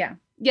 too. Yeah.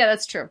 Yeah,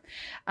 that's true.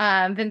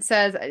 Vince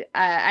says,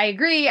 I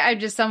agree. I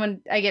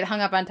get hung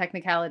up on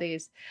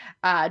technicalities.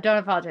 Don't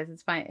apologize.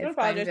 It's fine. Don't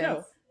apologize,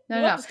 fine,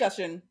 no.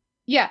 Discussion.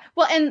 Yeah.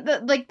 Well, and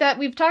that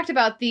we've talked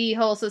about the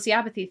whole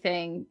sociopathy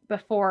thing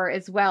before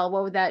as well.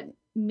 What would that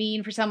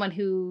mean for someone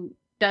who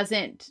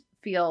doesn't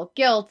feel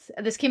guilt?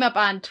 This came up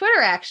on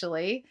Twitter,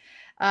 actually.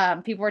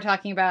 People were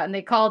talking about, and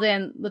they called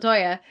in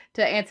LaToya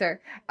to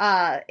answer.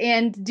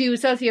 And do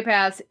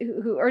sociopaths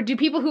or do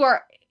people who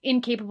are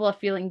incapable of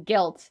feeling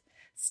guilt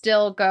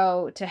still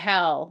go to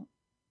hell?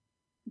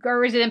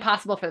 Or is it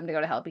impossible for them to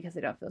go to hell because they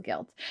don't feel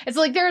guilt? It's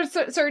there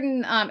are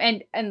certain,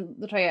 and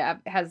LaToya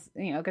has,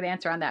 a good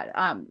answer on that.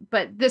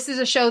 But this is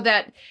a show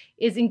that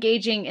is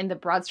engaging in the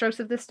broad strokes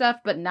of this stuff,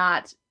 but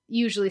not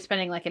usually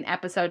spending an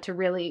episode to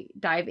really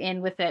dive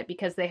in with it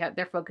because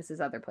their focus is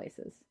other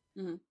places.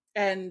 Mm-hmm.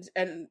 And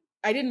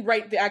I didn't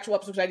write the actual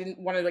episode because I didn't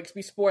want to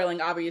be spoiling.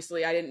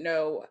 Obviously, I didn't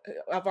know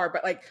how far,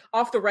 but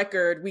off the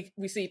record,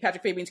 we see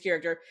Patrick Fabian's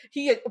character.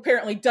 He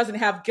apparently doesn't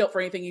have guilt for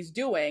anything he's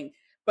doing,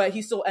 but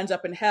he still ends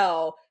up in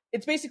hell.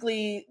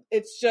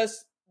 It's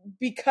just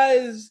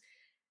because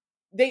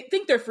they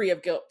think they're free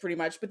of guilt pretty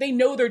much, but they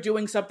know they're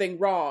doing something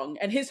wrong.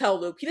 And his hell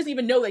loop, he doesn't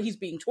even know that he's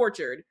being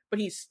tortured, but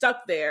he's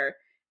stuck there.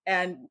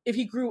 And if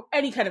he grew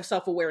any kind of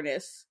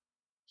self-awareness,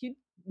 he'd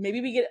maybe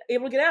be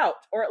able to get out,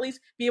 or at least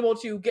be able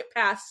to get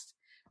past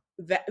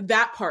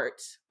that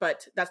part.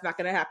 But that's not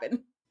going to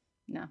happen.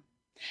 No.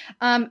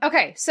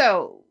 Okay,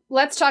 so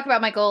let's talk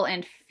about Michael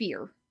and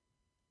fear.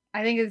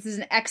 I think this is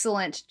an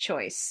excellent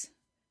choice.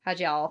 How'd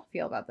y'all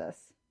feel about this?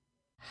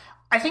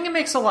 I think it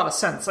makes a lot of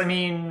sense. I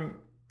mean,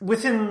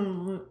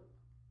 within,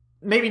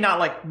 maybe not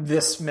like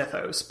this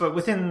mythos, but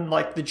within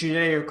like the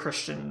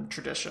Judeo-Christian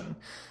tradition,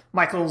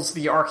 Michael's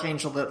the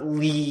archangel that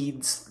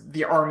leads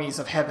the armies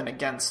of heaven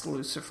against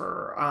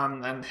Lucifer,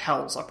 and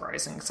hell's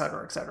uprising,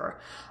 etc., etc.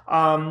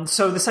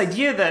 So this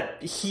idea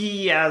that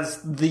he,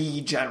 as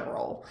the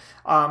general,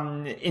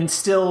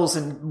 instills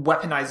and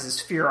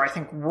weaponizes fear, I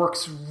think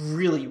works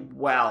really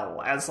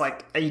well as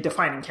like a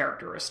defining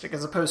characteristic,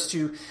 as opposed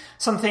to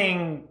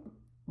something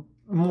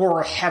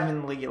more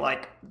heavenly,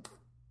 like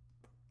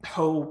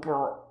hope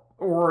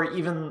or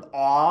even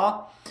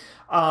awe,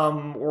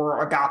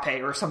 or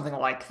agape or something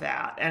like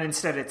that. And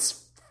instead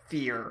it's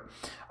fear,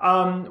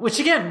 which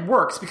again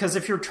works, because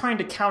if you're trying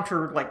to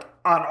counter like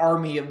an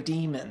army of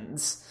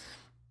demons,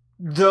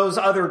 those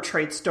other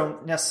traits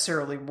don't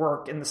necessarily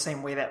work in the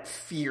same way that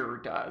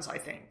fear does, I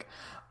think.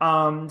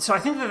 So I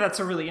think that that's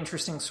a really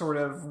interesting sort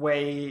of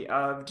way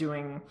of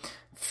doing,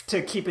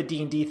 to keep a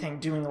D&D thing,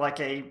 doing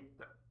like a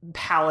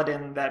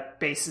paladin that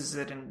bases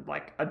it in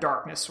like a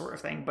darkness sort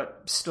of thing,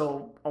 but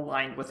still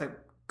aligned with a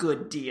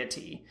good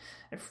deity,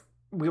 if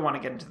we want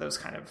to get into those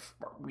kind of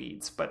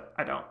weeds, but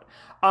I don't.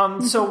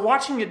 So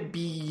watching it be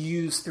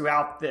used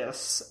throughout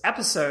this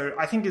episode,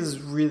 I think is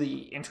really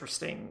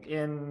interesting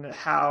in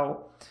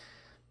how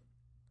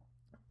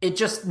it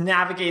just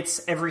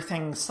navigates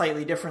everything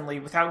slightly differently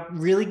without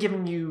really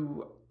giving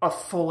you a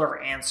fuller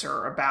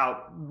answer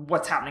about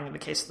what's happening in the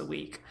case of the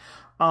week.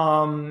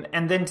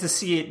 And then to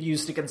see it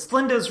used against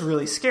Linda is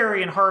really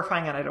scary and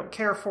horrifying, and I don't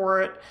care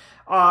for it.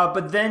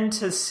 But then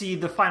to see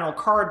the final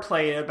card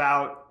play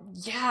about,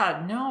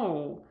 yeah,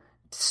 no,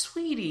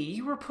 sweetie,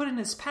 you were put in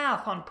his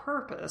path on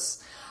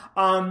purpose,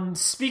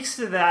 speaks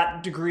to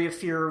that degree of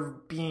fear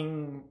of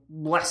being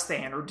less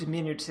than or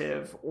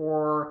diminutive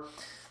or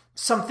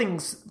something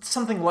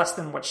less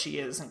than what she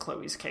is in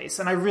Chloe's case.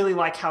 And I really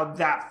like how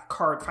that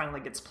card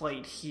finally gets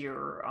played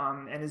here,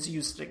 and is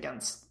used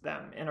against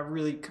them in a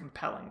really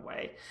compelling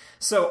way.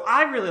 So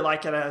I really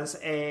like it as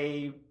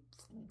a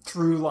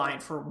through line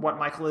for what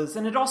Michael is,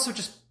 and it also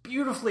just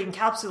beautifully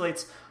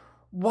encapsulates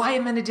why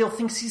Amenadiel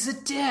thinks he's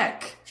a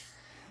dick.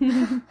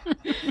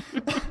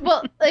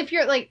 Well,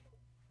 if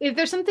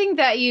there's something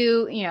that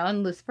you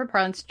in Lucifer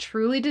parlance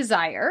truly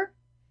desire,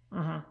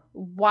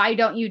 why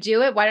don't you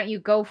do it? Why don't you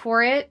go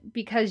for it?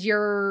 Because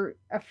you're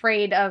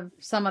afraid of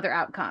some other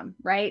outcome,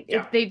 right?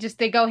 Yeah.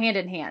 They go hand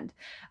in hand.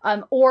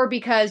 Or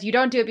because you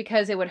don't do it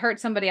because it would hurt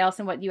somebody else,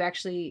 and what you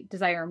actually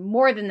desire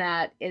more than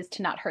that is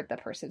to not hurt the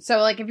person. So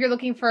like if you're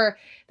looking for,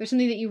 there's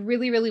something that you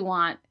really, really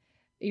want,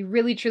 you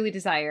really truly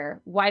desire,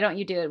 why don't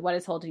you do it? What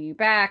is holding you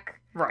back?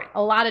 Right.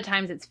 A lot of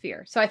times it's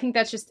fear. So I think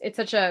that's just, it's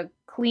such a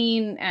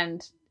clean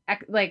and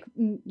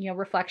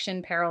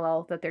reflection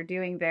parallel that they're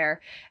doing there.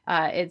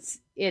 It's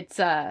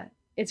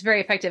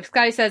very effective.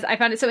 Scottie says, I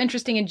found it so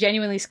interesting and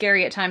genuinely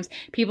scary at times.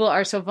 People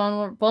are so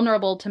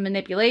vulnerable to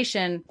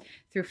manipulation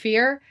through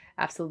fear.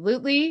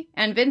 Absolutely.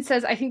 And Vince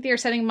says, I think they are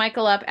setting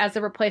Michael up as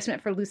a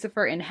replacement for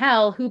Lucifer in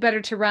hell. Who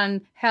better to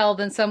run hell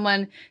than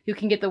someone who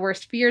can get the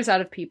worst fears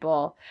out of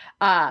people?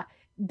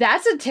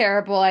 That's a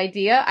terrible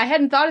idea. I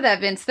hadn't thought of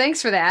that, Vince.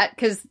 Thanks for that.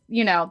 Because,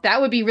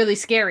 that would be really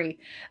scary.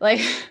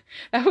 Like,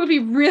 that would be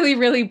really,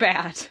 really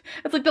bad.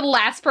 That's like the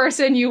last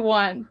person you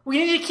want. We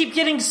need to keep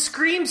getting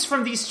screams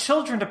from these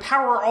children to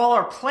power all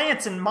our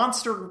plants in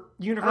Monster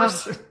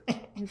University.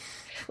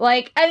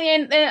 It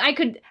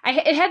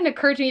hadn't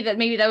occurred to me that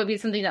maybe that would be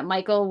something that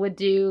Michael would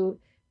do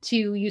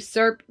to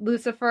usurp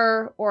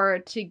Lucifer, or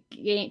to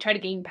try to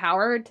gain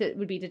power,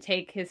 would be to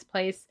take his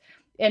place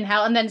in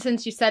hell. And then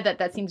since you said that,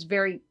 that seems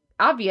very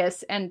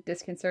obvious and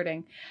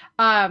disconcerting.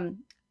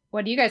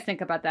 What do you guys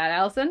think about that,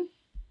 Allison?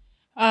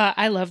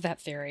 I love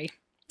that theory.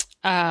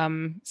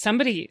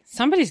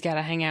 Somebody's got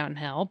to hang out in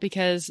hell,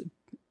 because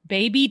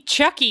baby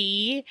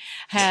Chucky,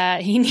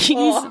 he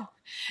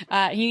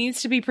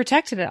needs to be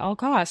protected at all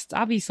costs,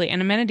 obviously.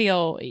 And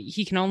Amenadiel,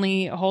 he can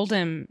only hold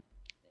him,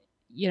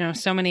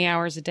 so many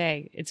hours a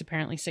day. It's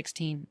apparently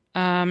 16.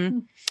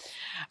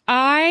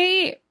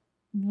 I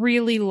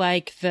really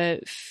like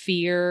the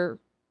fear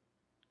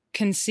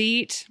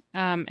conceit,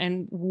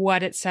 and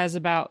what it says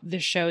about the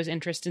show's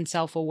interest in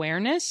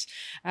self-awareness,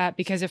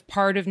 because if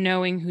part of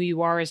knowing who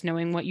you are is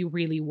knowing what you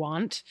really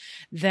want,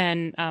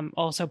 then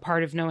also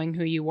part of knowing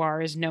who you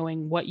are is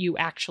knowing what you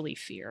actually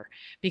fear,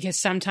 because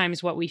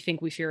sometimes what we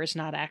think we fear is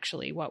not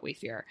actually what we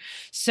fear.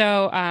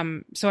 So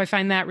I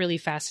find that really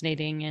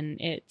fascinating, and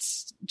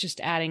it's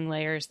just adding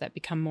layers that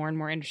become more and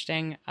more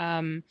interesting.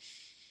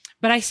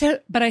 But I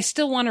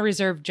still want to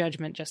reserve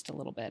judgment just a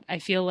little bit. I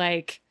feel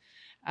like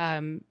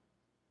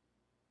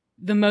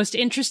the most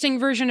interesting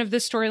version of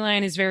this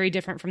storyline is very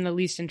different from the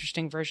least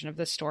interesting version of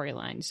this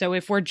storyline. So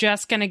if we're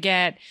just going to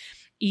get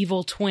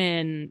evil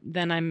twin,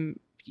 then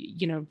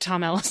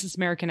Tom Ellis's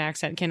American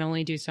accent can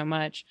only do so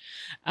much.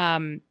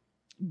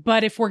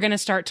 But if we're going to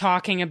start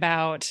talking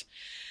about,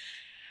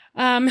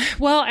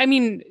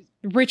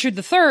 Richard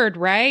III,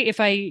 right?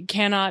 If I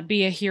cannot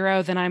be a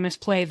hero, then I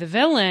must play the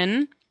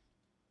villain,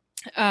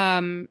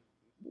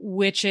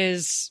 which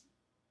is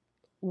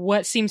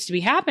what seems to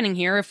be happening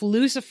here. If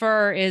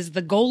Lucifer is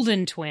the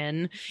golden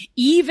twin,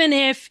 even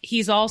if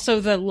he's also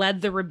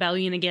led the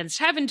rebellion against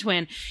heaven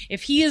twin,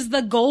 if he is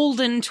the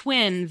golden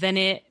twin, then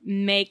it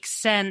makes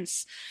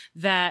sense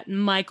that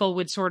Michael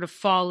would sort of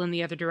fall in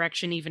the other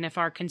direction, even if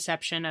our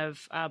conception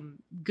of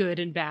good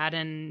and bad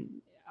and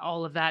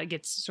all of that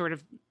gets sort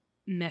of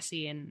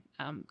messy and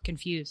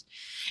confused.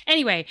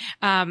 Anyway,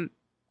 I'm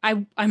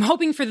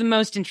hoping for the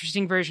most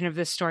interesting version of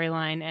this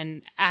storyline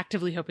and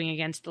actively hoping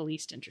against the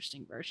least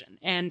interesting version.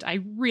 And I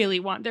really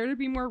want there to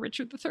be more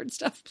Richard III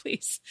stuff,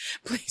 please.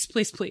 Please,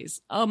 please,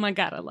 please. Oh my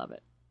God, I love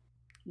it.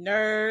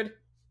 Nerd.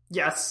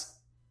 Yes.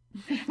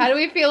 How do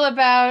we feel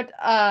about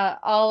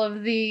all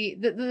of the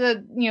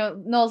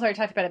Noel's already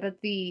talked about it,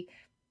 but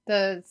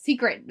the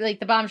secret, like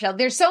the bombshell.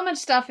 There's so much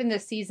stuff in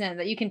this season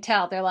that you can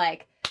tell. They're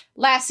like,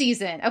 last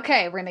season,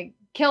 okay, we're going to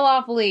kill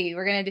off Lee.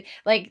 We're going to do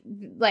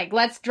like,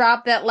 let's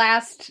drop that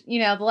last,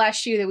 the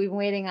last shoe that we've been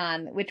waiting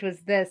on, which was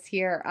this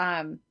here.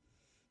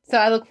 So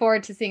I look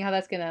forward to seeing how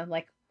that's going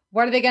to,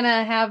 what are they going to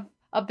have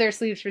up their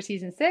sleeves for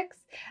season 6?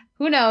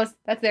 Who knows?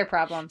 That's their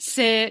problem.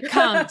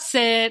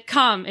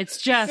 Sitcom.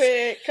 It's just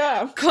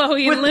sitcom.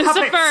 Chloe with and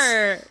Lucifer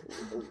puppets.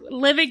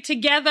 Living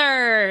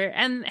together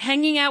and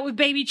hanging out with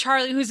baby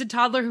Charlie, who's a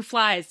toddler who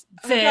flies.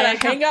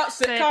 Hang out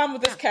sitcom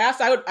with this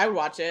cast. I would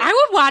watch it. I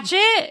would watch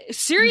it.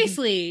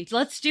 Seriously.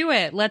 Let's do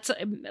it.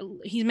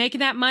 He's making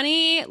that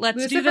money. Let's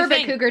Lucifer do the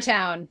thing. Cougar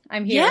Town.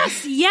 I'm here.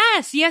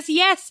 Yes.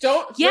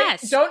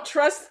 Don't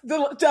trust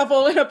the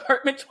devil in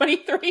apartment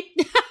 23.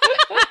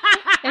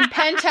 In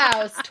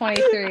Penthouse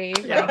 23.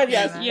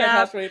 Yes,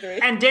 Penthouse 23.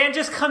 And Dan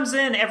just comes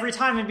in every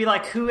time and be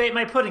like, "Who ate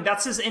my pudding?"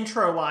 That's his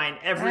intro line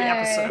every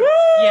episode. Woo!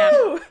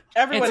 Yeah.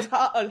 Everyone's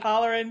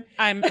hollering.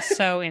 I'm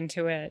so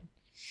into it.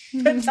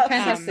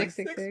 Penthouse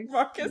 666.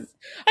 Marcus.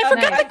 I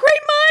forgot the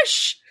Great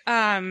Mush.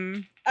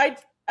 I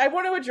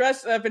want to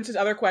address Vince's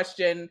other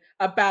question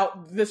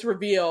about this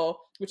reveal,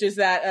 which is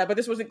that, but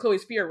this wasn't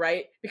Chloe's fear,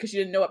 right? Because she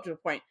didn't know up to the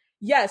point.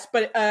 Yes,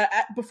 but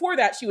before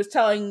that, she was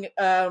telling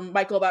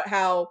Michael about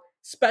how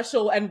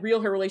special and real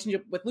her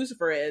relationship with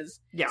Lucifer is.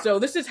 Yeah. So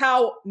this is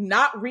how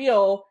not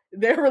real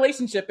their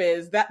relationship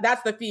is.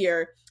 That's the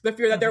fear. The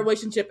fear that their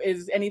relationship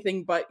is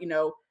anything but,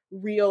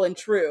 real and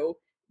true.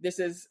 This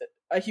is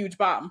a huge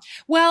bomb.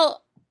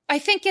 Well, I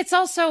think it's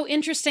also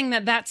interesting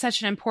that that's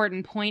such an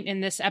important point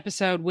in this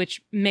episode,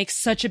 which makes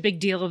such a big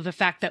deal of the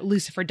fact that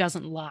Lucifer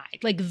doesn't lie.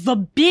 Like, the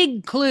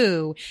big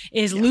clue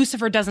is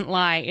Lucifer doesn't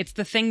lie. It's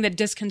the thing that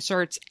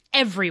disconcerts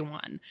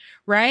everyone,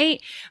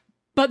 right?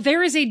 But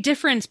there is a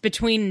difference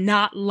between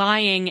not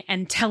lying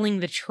and telling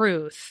the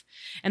truth.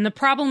 And the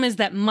problem is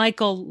that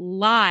Michael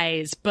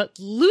lies, but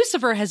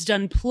Lucifer has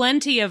done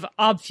plenty of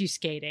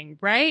obfuscating,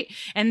 right?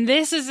 And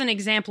this is an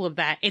example of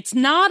that. It's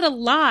not a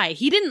lie.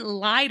 He didn't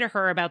lie to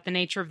her about the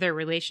nature of their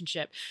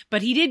relationship,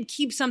 but he did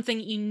keep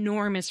something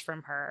enormous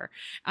from her.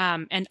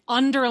 And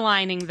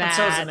underlining that.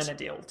 And so is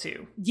Amenadiel,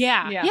 too.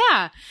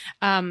 Yeah.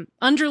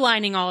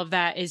 Underlining all of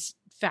that is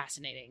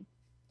fascinating.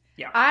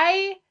 Yeah.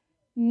 I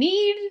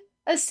need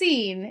a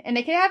scene, and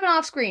it can happen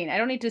off screen. I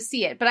don't need to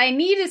see it, but I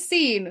need a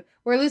scene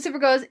where Lucifer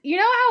goes, you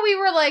know how we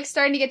were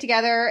starting to get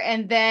together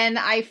and then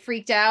I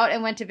freaked out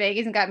and went to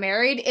Vegas and got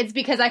married? It's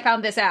because I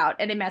found this out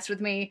and it messed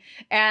with me.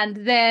 And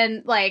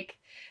then I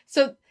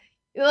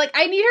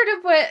need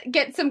her to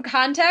get some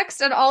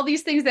context on all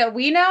these things that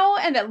we know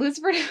and that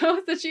Lucifer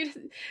knows that she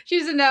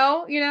doesn't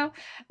know,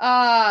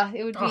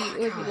 it would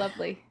be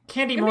lovely.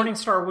 Candy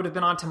Morningstar would have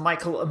been on to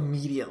Michael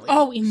immediately.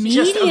 Oh,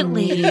 immediately. Just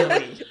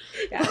immediately.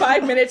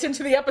 5 minutes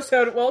into the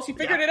episode, she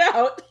figured it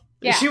out.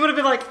 Yeah. She would have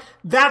been like,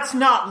 "That's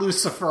not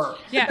Lucifer."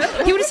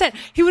 Yeah. He would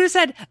have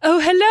said, "Oh,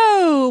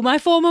 hello, my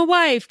former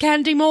wife,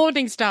 Candy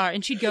Morningstar."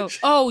 And she'd go,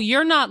 "Oh,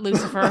 you're not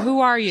Lucifer.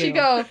 Who are you?" She'd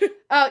go,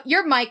 "Oh,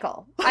 you're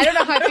Michael. I don't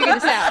know how I figured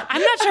this out."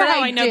 I'm not sure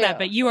how I know that,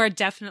 but you are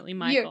definitely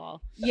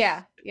Michael.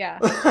 Yeah.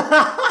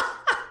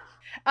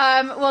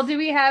 Well, do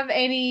we have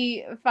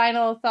any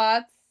final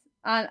thoughts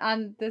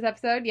on this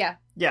episode? Yeah.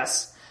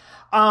 Yes.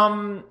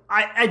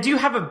 I do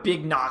have a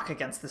big knock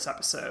against this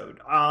episode,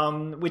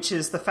 which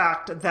is the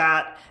fact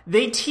that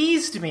they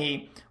teased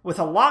me with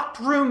a locked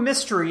room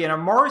mystery in a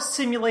Mars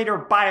simulator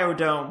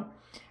biodome,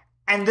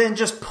 and then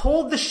just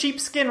pulled the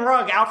sheepskin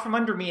rug out from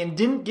under me and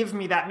didn't give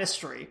me that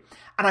mystery.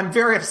 And I'm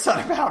very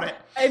upset about it.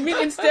 I mean,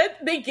 instead,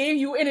 they gave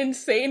you an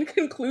insane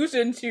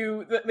conclusion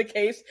to the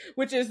case,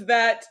 which is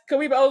that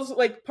Kobe Bell's,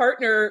 like,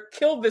 partner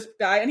killed this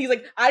guy, and he's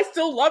like, I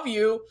still love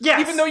you,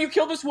 even though you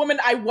killed this woman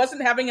I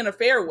wasn't having an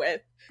affair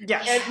with.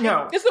 Yes, and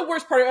no. It's the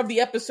worst part of the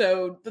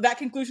episode, that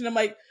conclusion. I'm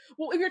like,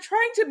 well, if you're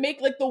trying to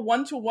make, like, the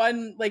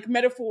one-to-one, like,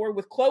 metaphor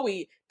with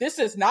Chloe, this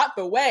is not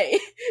the way.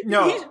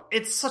 No,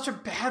 it's such a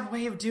bad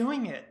way of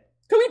doing it.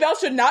 Kobe Bell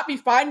should not be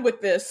fine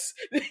with this.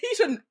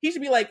 He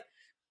should be like,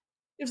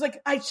 it was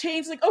like, I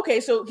changed, like, okay,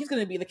 so he's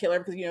gonna be the killer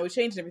because, he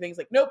changed everything. It's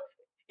like, nope.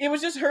 It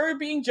was just her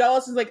being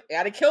jealous and like, I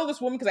gotta kill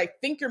this woman because I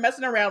think you're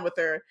messing around with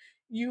her.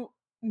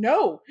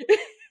 No.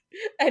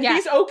 And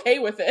he's okay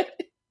with it.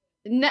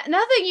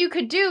 Nothing you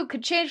could do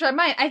could change my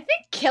mind. I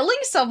think killing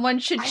someone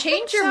should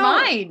change your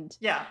mind.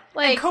 Yeah.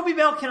 Like, and Kobe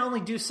Bell can only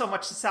do so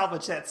much to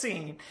salvage that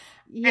scene.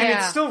 Yeah. And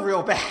it's still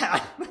real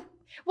bad.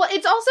 Well,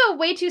 it's also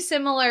way too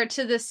similar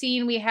to the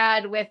scene we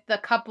had with the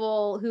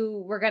couple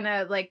who were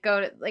gonna, like,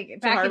 go to, like,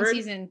 back in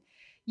season...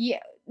 Yeah,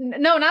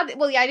 no, not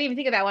well. Yeah, I didn't even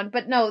think of that one.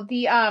 But no,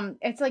 the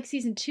it's like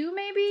season 2,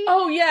 maybe.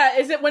 Oh yeah,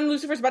 is it when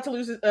Lucifer's about to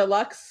lose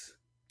Lux?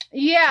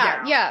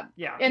 Yeah.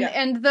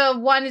 And the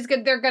one is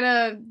good.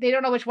 They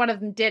don't know which one of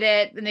them did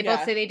it, and they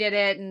both say they did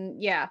it, and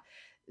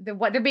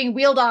they're being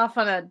wheeled off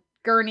on a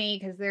gurney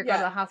because they're going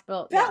to the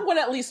hospital. That one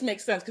at least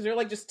makes sense because they're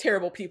like just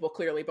terrible people,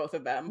 clearly both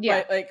of them. Yeah.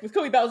 But like with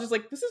Kobe Bell, it's just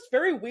like, this is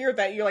very weird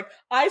that you're like,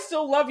 I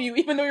still love you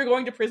even though you're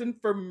going to prison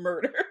for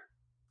murder.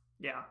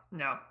 Yeah,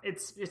 no,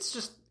 it's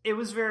just, it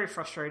was very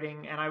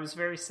frustrating, and I was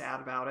very sad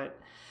about it,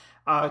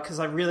 because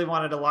I really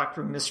wanted a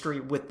locker room mystery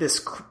with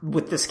this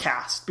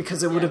cast,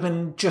 because it would have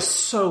been just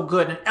so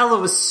good, and Ella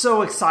was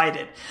so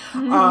excited,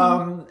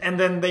 and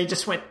then they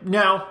just went,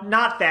 no,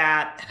 not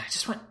that, and I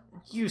just went,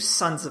 you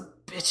sons of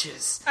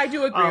bitches. I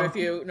do agree with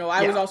you. No,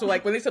 I was also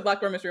like, when they said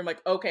locker room mystery, I'm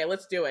like, okay,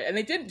 let's do it, and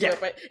they didn't do it,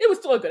 but it was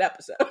still a good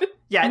episode.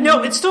 Yeah,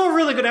 no, it's still a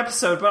really good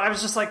episode, but I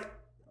was just like,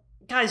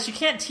 guys, you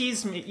can't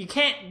tease me. You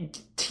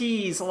can't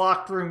tease a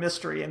locked room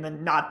mystery and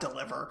then not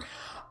deliver.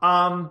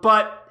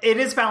 But it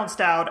is balanced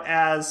out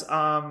as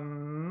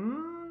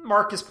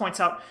Marcus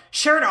points out.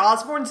 Sharon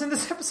Osbourne's in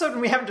this episode,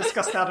 and we haven't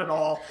discussed that at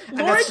all. And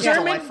that's just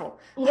delightful.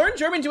 Lauren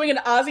German doing an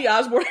Ozzy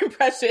Osbourne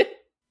impression.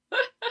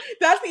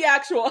 That's the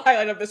actual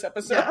highlight of this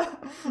episode.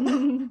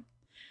 Yeah.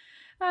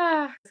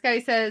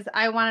 Scottie says,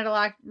 I wanted a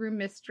locked room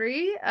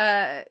mystery.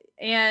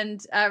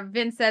 And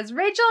Vince says,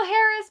 Rachel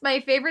Harris,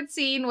 my favorite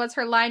scene was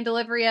her line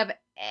delivery of,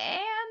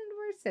 and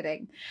we're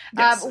sitting.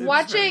 Yes,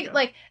 watching,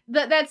 like,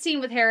 that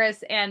scene with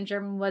Harris and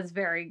German was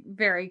very,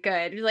 very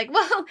good. You're like,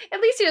 well, at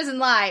least he doesn't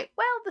lie.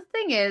 Well, the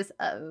thing is,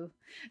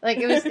 like,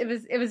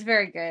 it was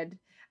very good.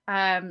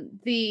 It's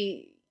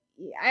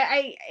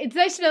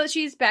nice to know that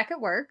she's back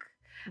at work.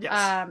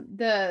 Yes.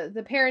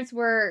 The parents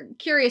were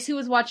curious who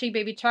was watching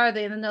Baby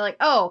Charlie, and then they're like,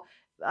 oh,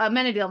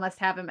 Menadil must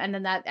have him, and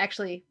then that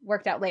actually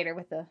worked out later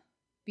with the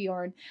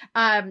Bjorn.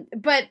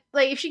 But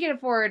like, if she can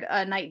afford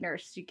a night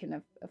nurse, she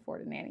can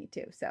afford a nanny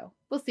too. So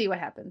we'll see what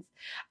happens.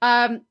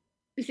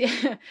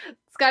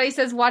 Scottie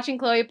says watching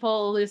Chloe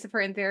pull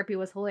Lucifer in therapy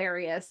was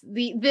hilarious.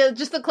 The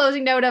just the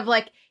closing note of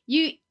like,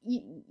 you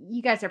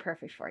guys are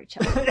perfect for each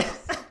other.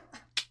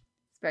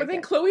 But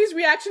then Chloe's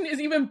reaction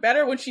is even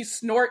better when she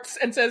snorts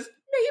and says,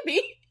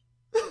 maybe.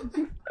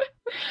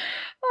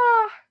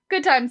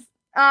 Good times.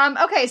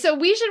 Okay, so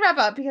we should wrap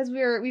up because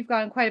we've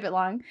gone quite a bit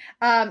long.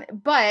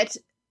 But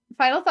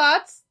final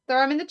thoughts,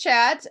 throw them in the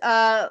chat.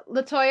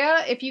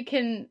 LaToya, if you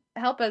can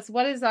help us,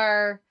 what is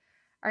our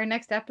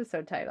next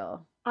episode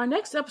title? Our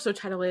next episode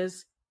title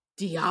is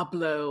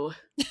Diablo.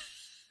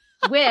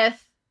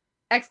 With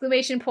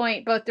exclamation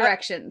point both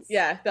directions.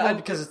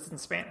 Because it's in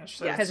Spanish.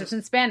 So because it's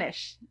in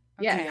Spanish.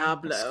 Yeah.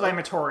 Diablo.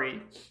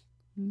 Exclamatory.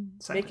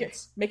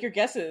 Make your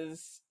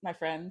guesses, my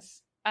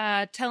friends.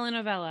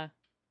 Telenovela.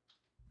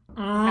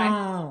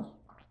 Okay.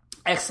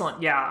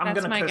 Excellent. Yeah, I'm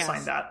going to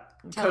co-sign that.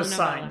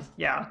 Co-sign.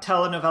 Yeah,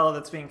 telenovela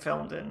that's being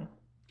filmed in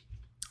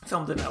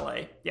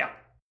LA. Yeah.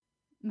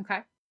 Okay.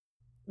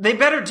 They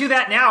better do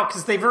that now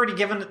because they've already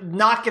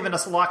not given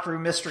us a locker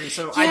room mystery.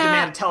 So I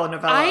demand a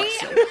telenovela.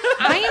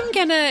 I am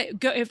gonna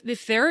go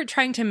if they're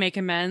trying to make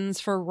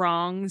amends for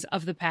wrongs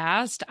of the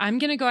past. I'm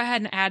gonna go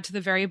ahead and add to the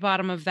very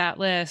bottom of that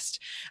list,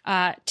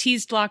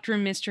 teased locked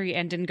room mystery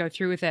and didn't go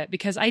through with it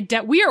because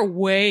we are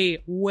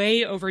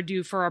way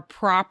overdue for a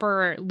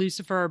proper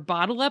Lucifer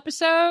bottle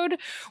episode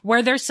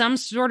where there's some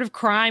sort of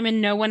crime and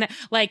no one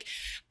like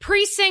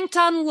precinct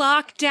on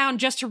lockdown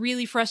just to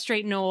really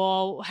frustrate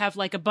Noel. Have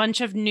like a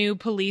bunch of new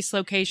police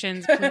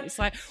locations,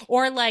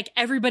 or like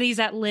everybody's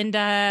at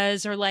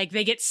Linda's, or like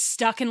they get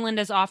stuck in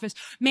Linda's office.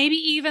 Maybe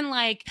even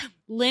like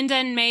Linda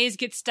and Maze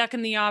get stuck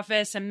in the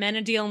office and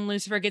Menadil and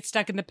Lucifer get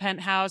stuck in the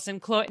penthouse and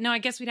Chloe. No, I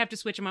guess we'd have to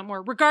switch them up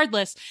more.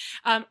 Regardless,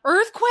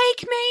 earthquake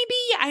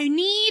maybe? I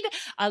need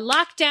a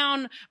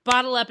lockdown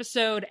bottle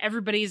episode.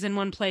 Everybody's in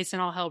one place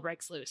and all hell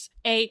breaks loose.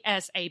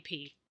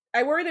 ASAP.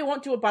 I worry they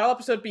won't do a bottle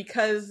episode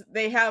because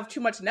they have too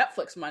much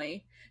Netflix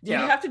money. Do you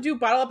have to do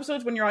bottle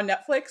episodes when you're on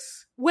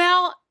Netflix?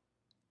 Well,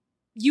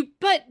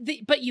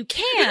 But you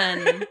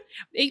can.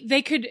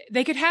 They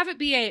could have it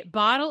be a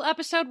bottle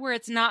episode where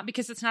it's not,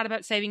 because it's not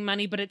about saving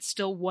money, but it's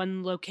still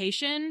one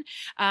location.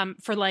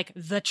 For like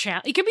the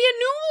challenge, it could be a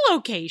new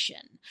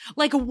location.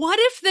 Like, what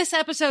if this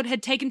episode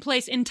had taken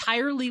place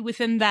entirely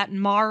within that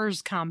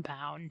Mars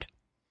compound,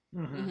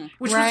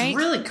 which was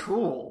really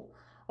cool.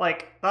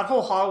 Like that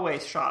whole hallway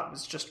shot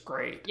was just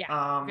great.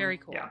 Yeah, very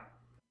cool. Yeah.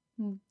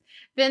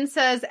 Vince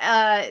says,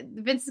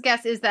 Vince's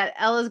guess is that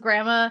Ella's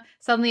grandma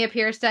suddenly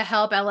appears to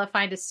help Ella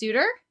find a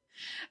suitor,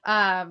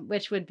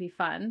 which would be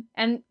fun.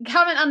 And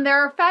comment on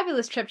their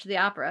fabulous trip to the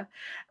opera.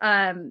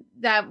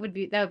 That would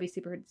be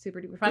super,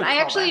 super duper fun. I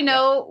actually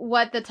know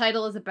what the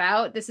title is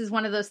about. This is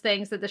one of those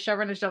things that the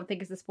showrunners don't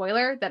think is a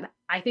spoiler, that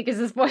I think is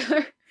a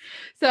spoiler.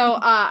 So,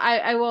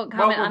 I won't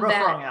comment on that. We're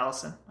both wrong,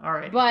 Allison. All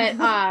right.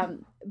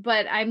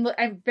 But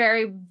I'm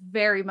very,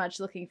 very much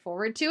looking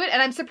forward to it.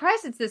 And I'm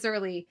surprised it's this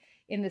early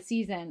in the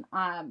season.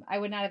 I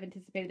would not have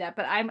anticipated that,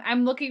 but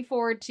I'm looking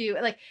forward to,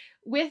 like,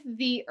 with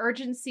the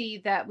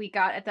urgency that we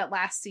got at that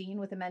last scene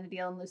with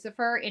Amenadiel and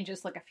Lucifer in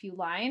just like a few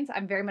lines.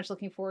 I'm very much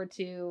looking forward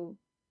to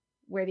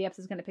where the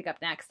episode is going to pick up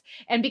next.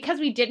 And because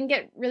we didn't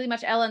get really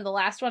much Ella in the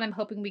last one, I'm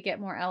hoping we get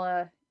more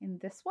Ella in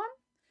this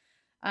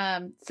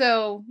one.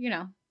 So, you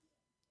know,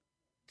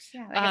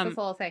 yeah, I guess that's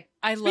all I'll say.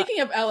 Speaking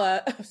of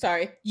Ella,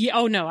 sorry. Yeah,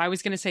 oh no, I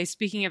was going to say,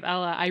 speaking of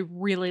Ella, I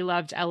really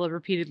loved Ella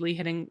repeatedly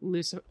hitting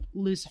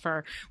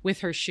Lucifer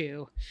with her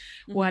shoe.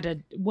 What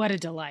a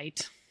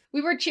delight.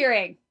 We were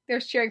cheering.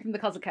 There's cheering from the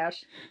closet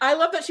couch. I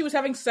love that she was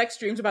having sex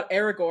dreams about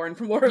Aragorn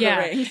from Lord of the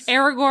Rings.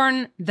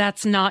 Aragorn,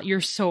 that's not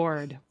your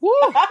sword. Woo!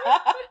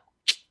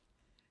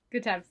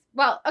 Good times.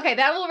 Well, okay,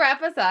 that will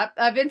wrap us up.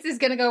 Vince is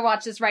going to go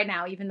watch this right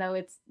now, even though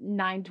it's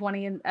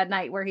 9:20 at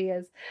night where he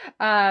is.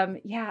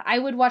 Yeah, I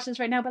would watch this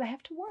right now, but I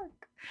have to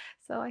work,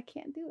 so I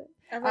can't do it.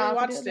 I've already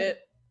watched it.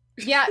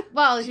 Yeah,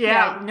 well,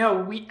 yeah,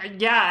 no,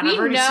 and I've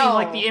already seen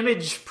like the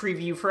image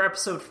preview for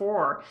episode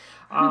 4.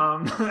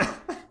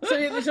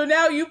 So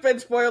now you've been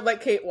spoiled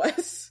like Kate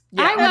was.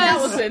 Yeah.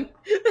 Allison.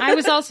 I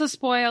was also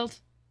spoiled.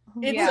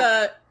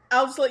 It's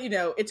I'll just let you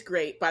know, it's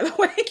great, by the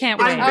way.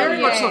 Can't wait. I'm very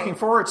much looking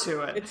forward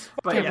to it. It's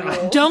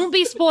but Don't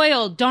be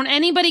spoiled. Don't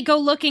anybody go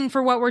looking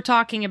for what we're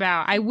talking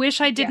about. I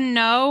wish I didn't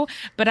know,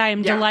 but I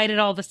am delighted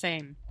all the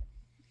same.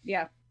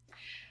 Yeah.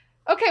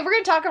 Okay, we're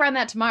going to talk around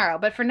that tomorrow,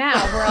 but for now,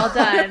 we're all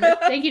done.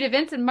 Thank you to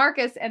Vince and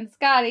Marcus and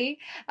Scottie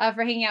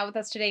for hanging out with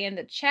us today in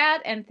the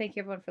chat, and thank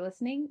you everyone for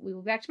listening. We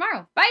will be back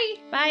tomorrow. Bye!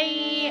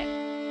 Bye!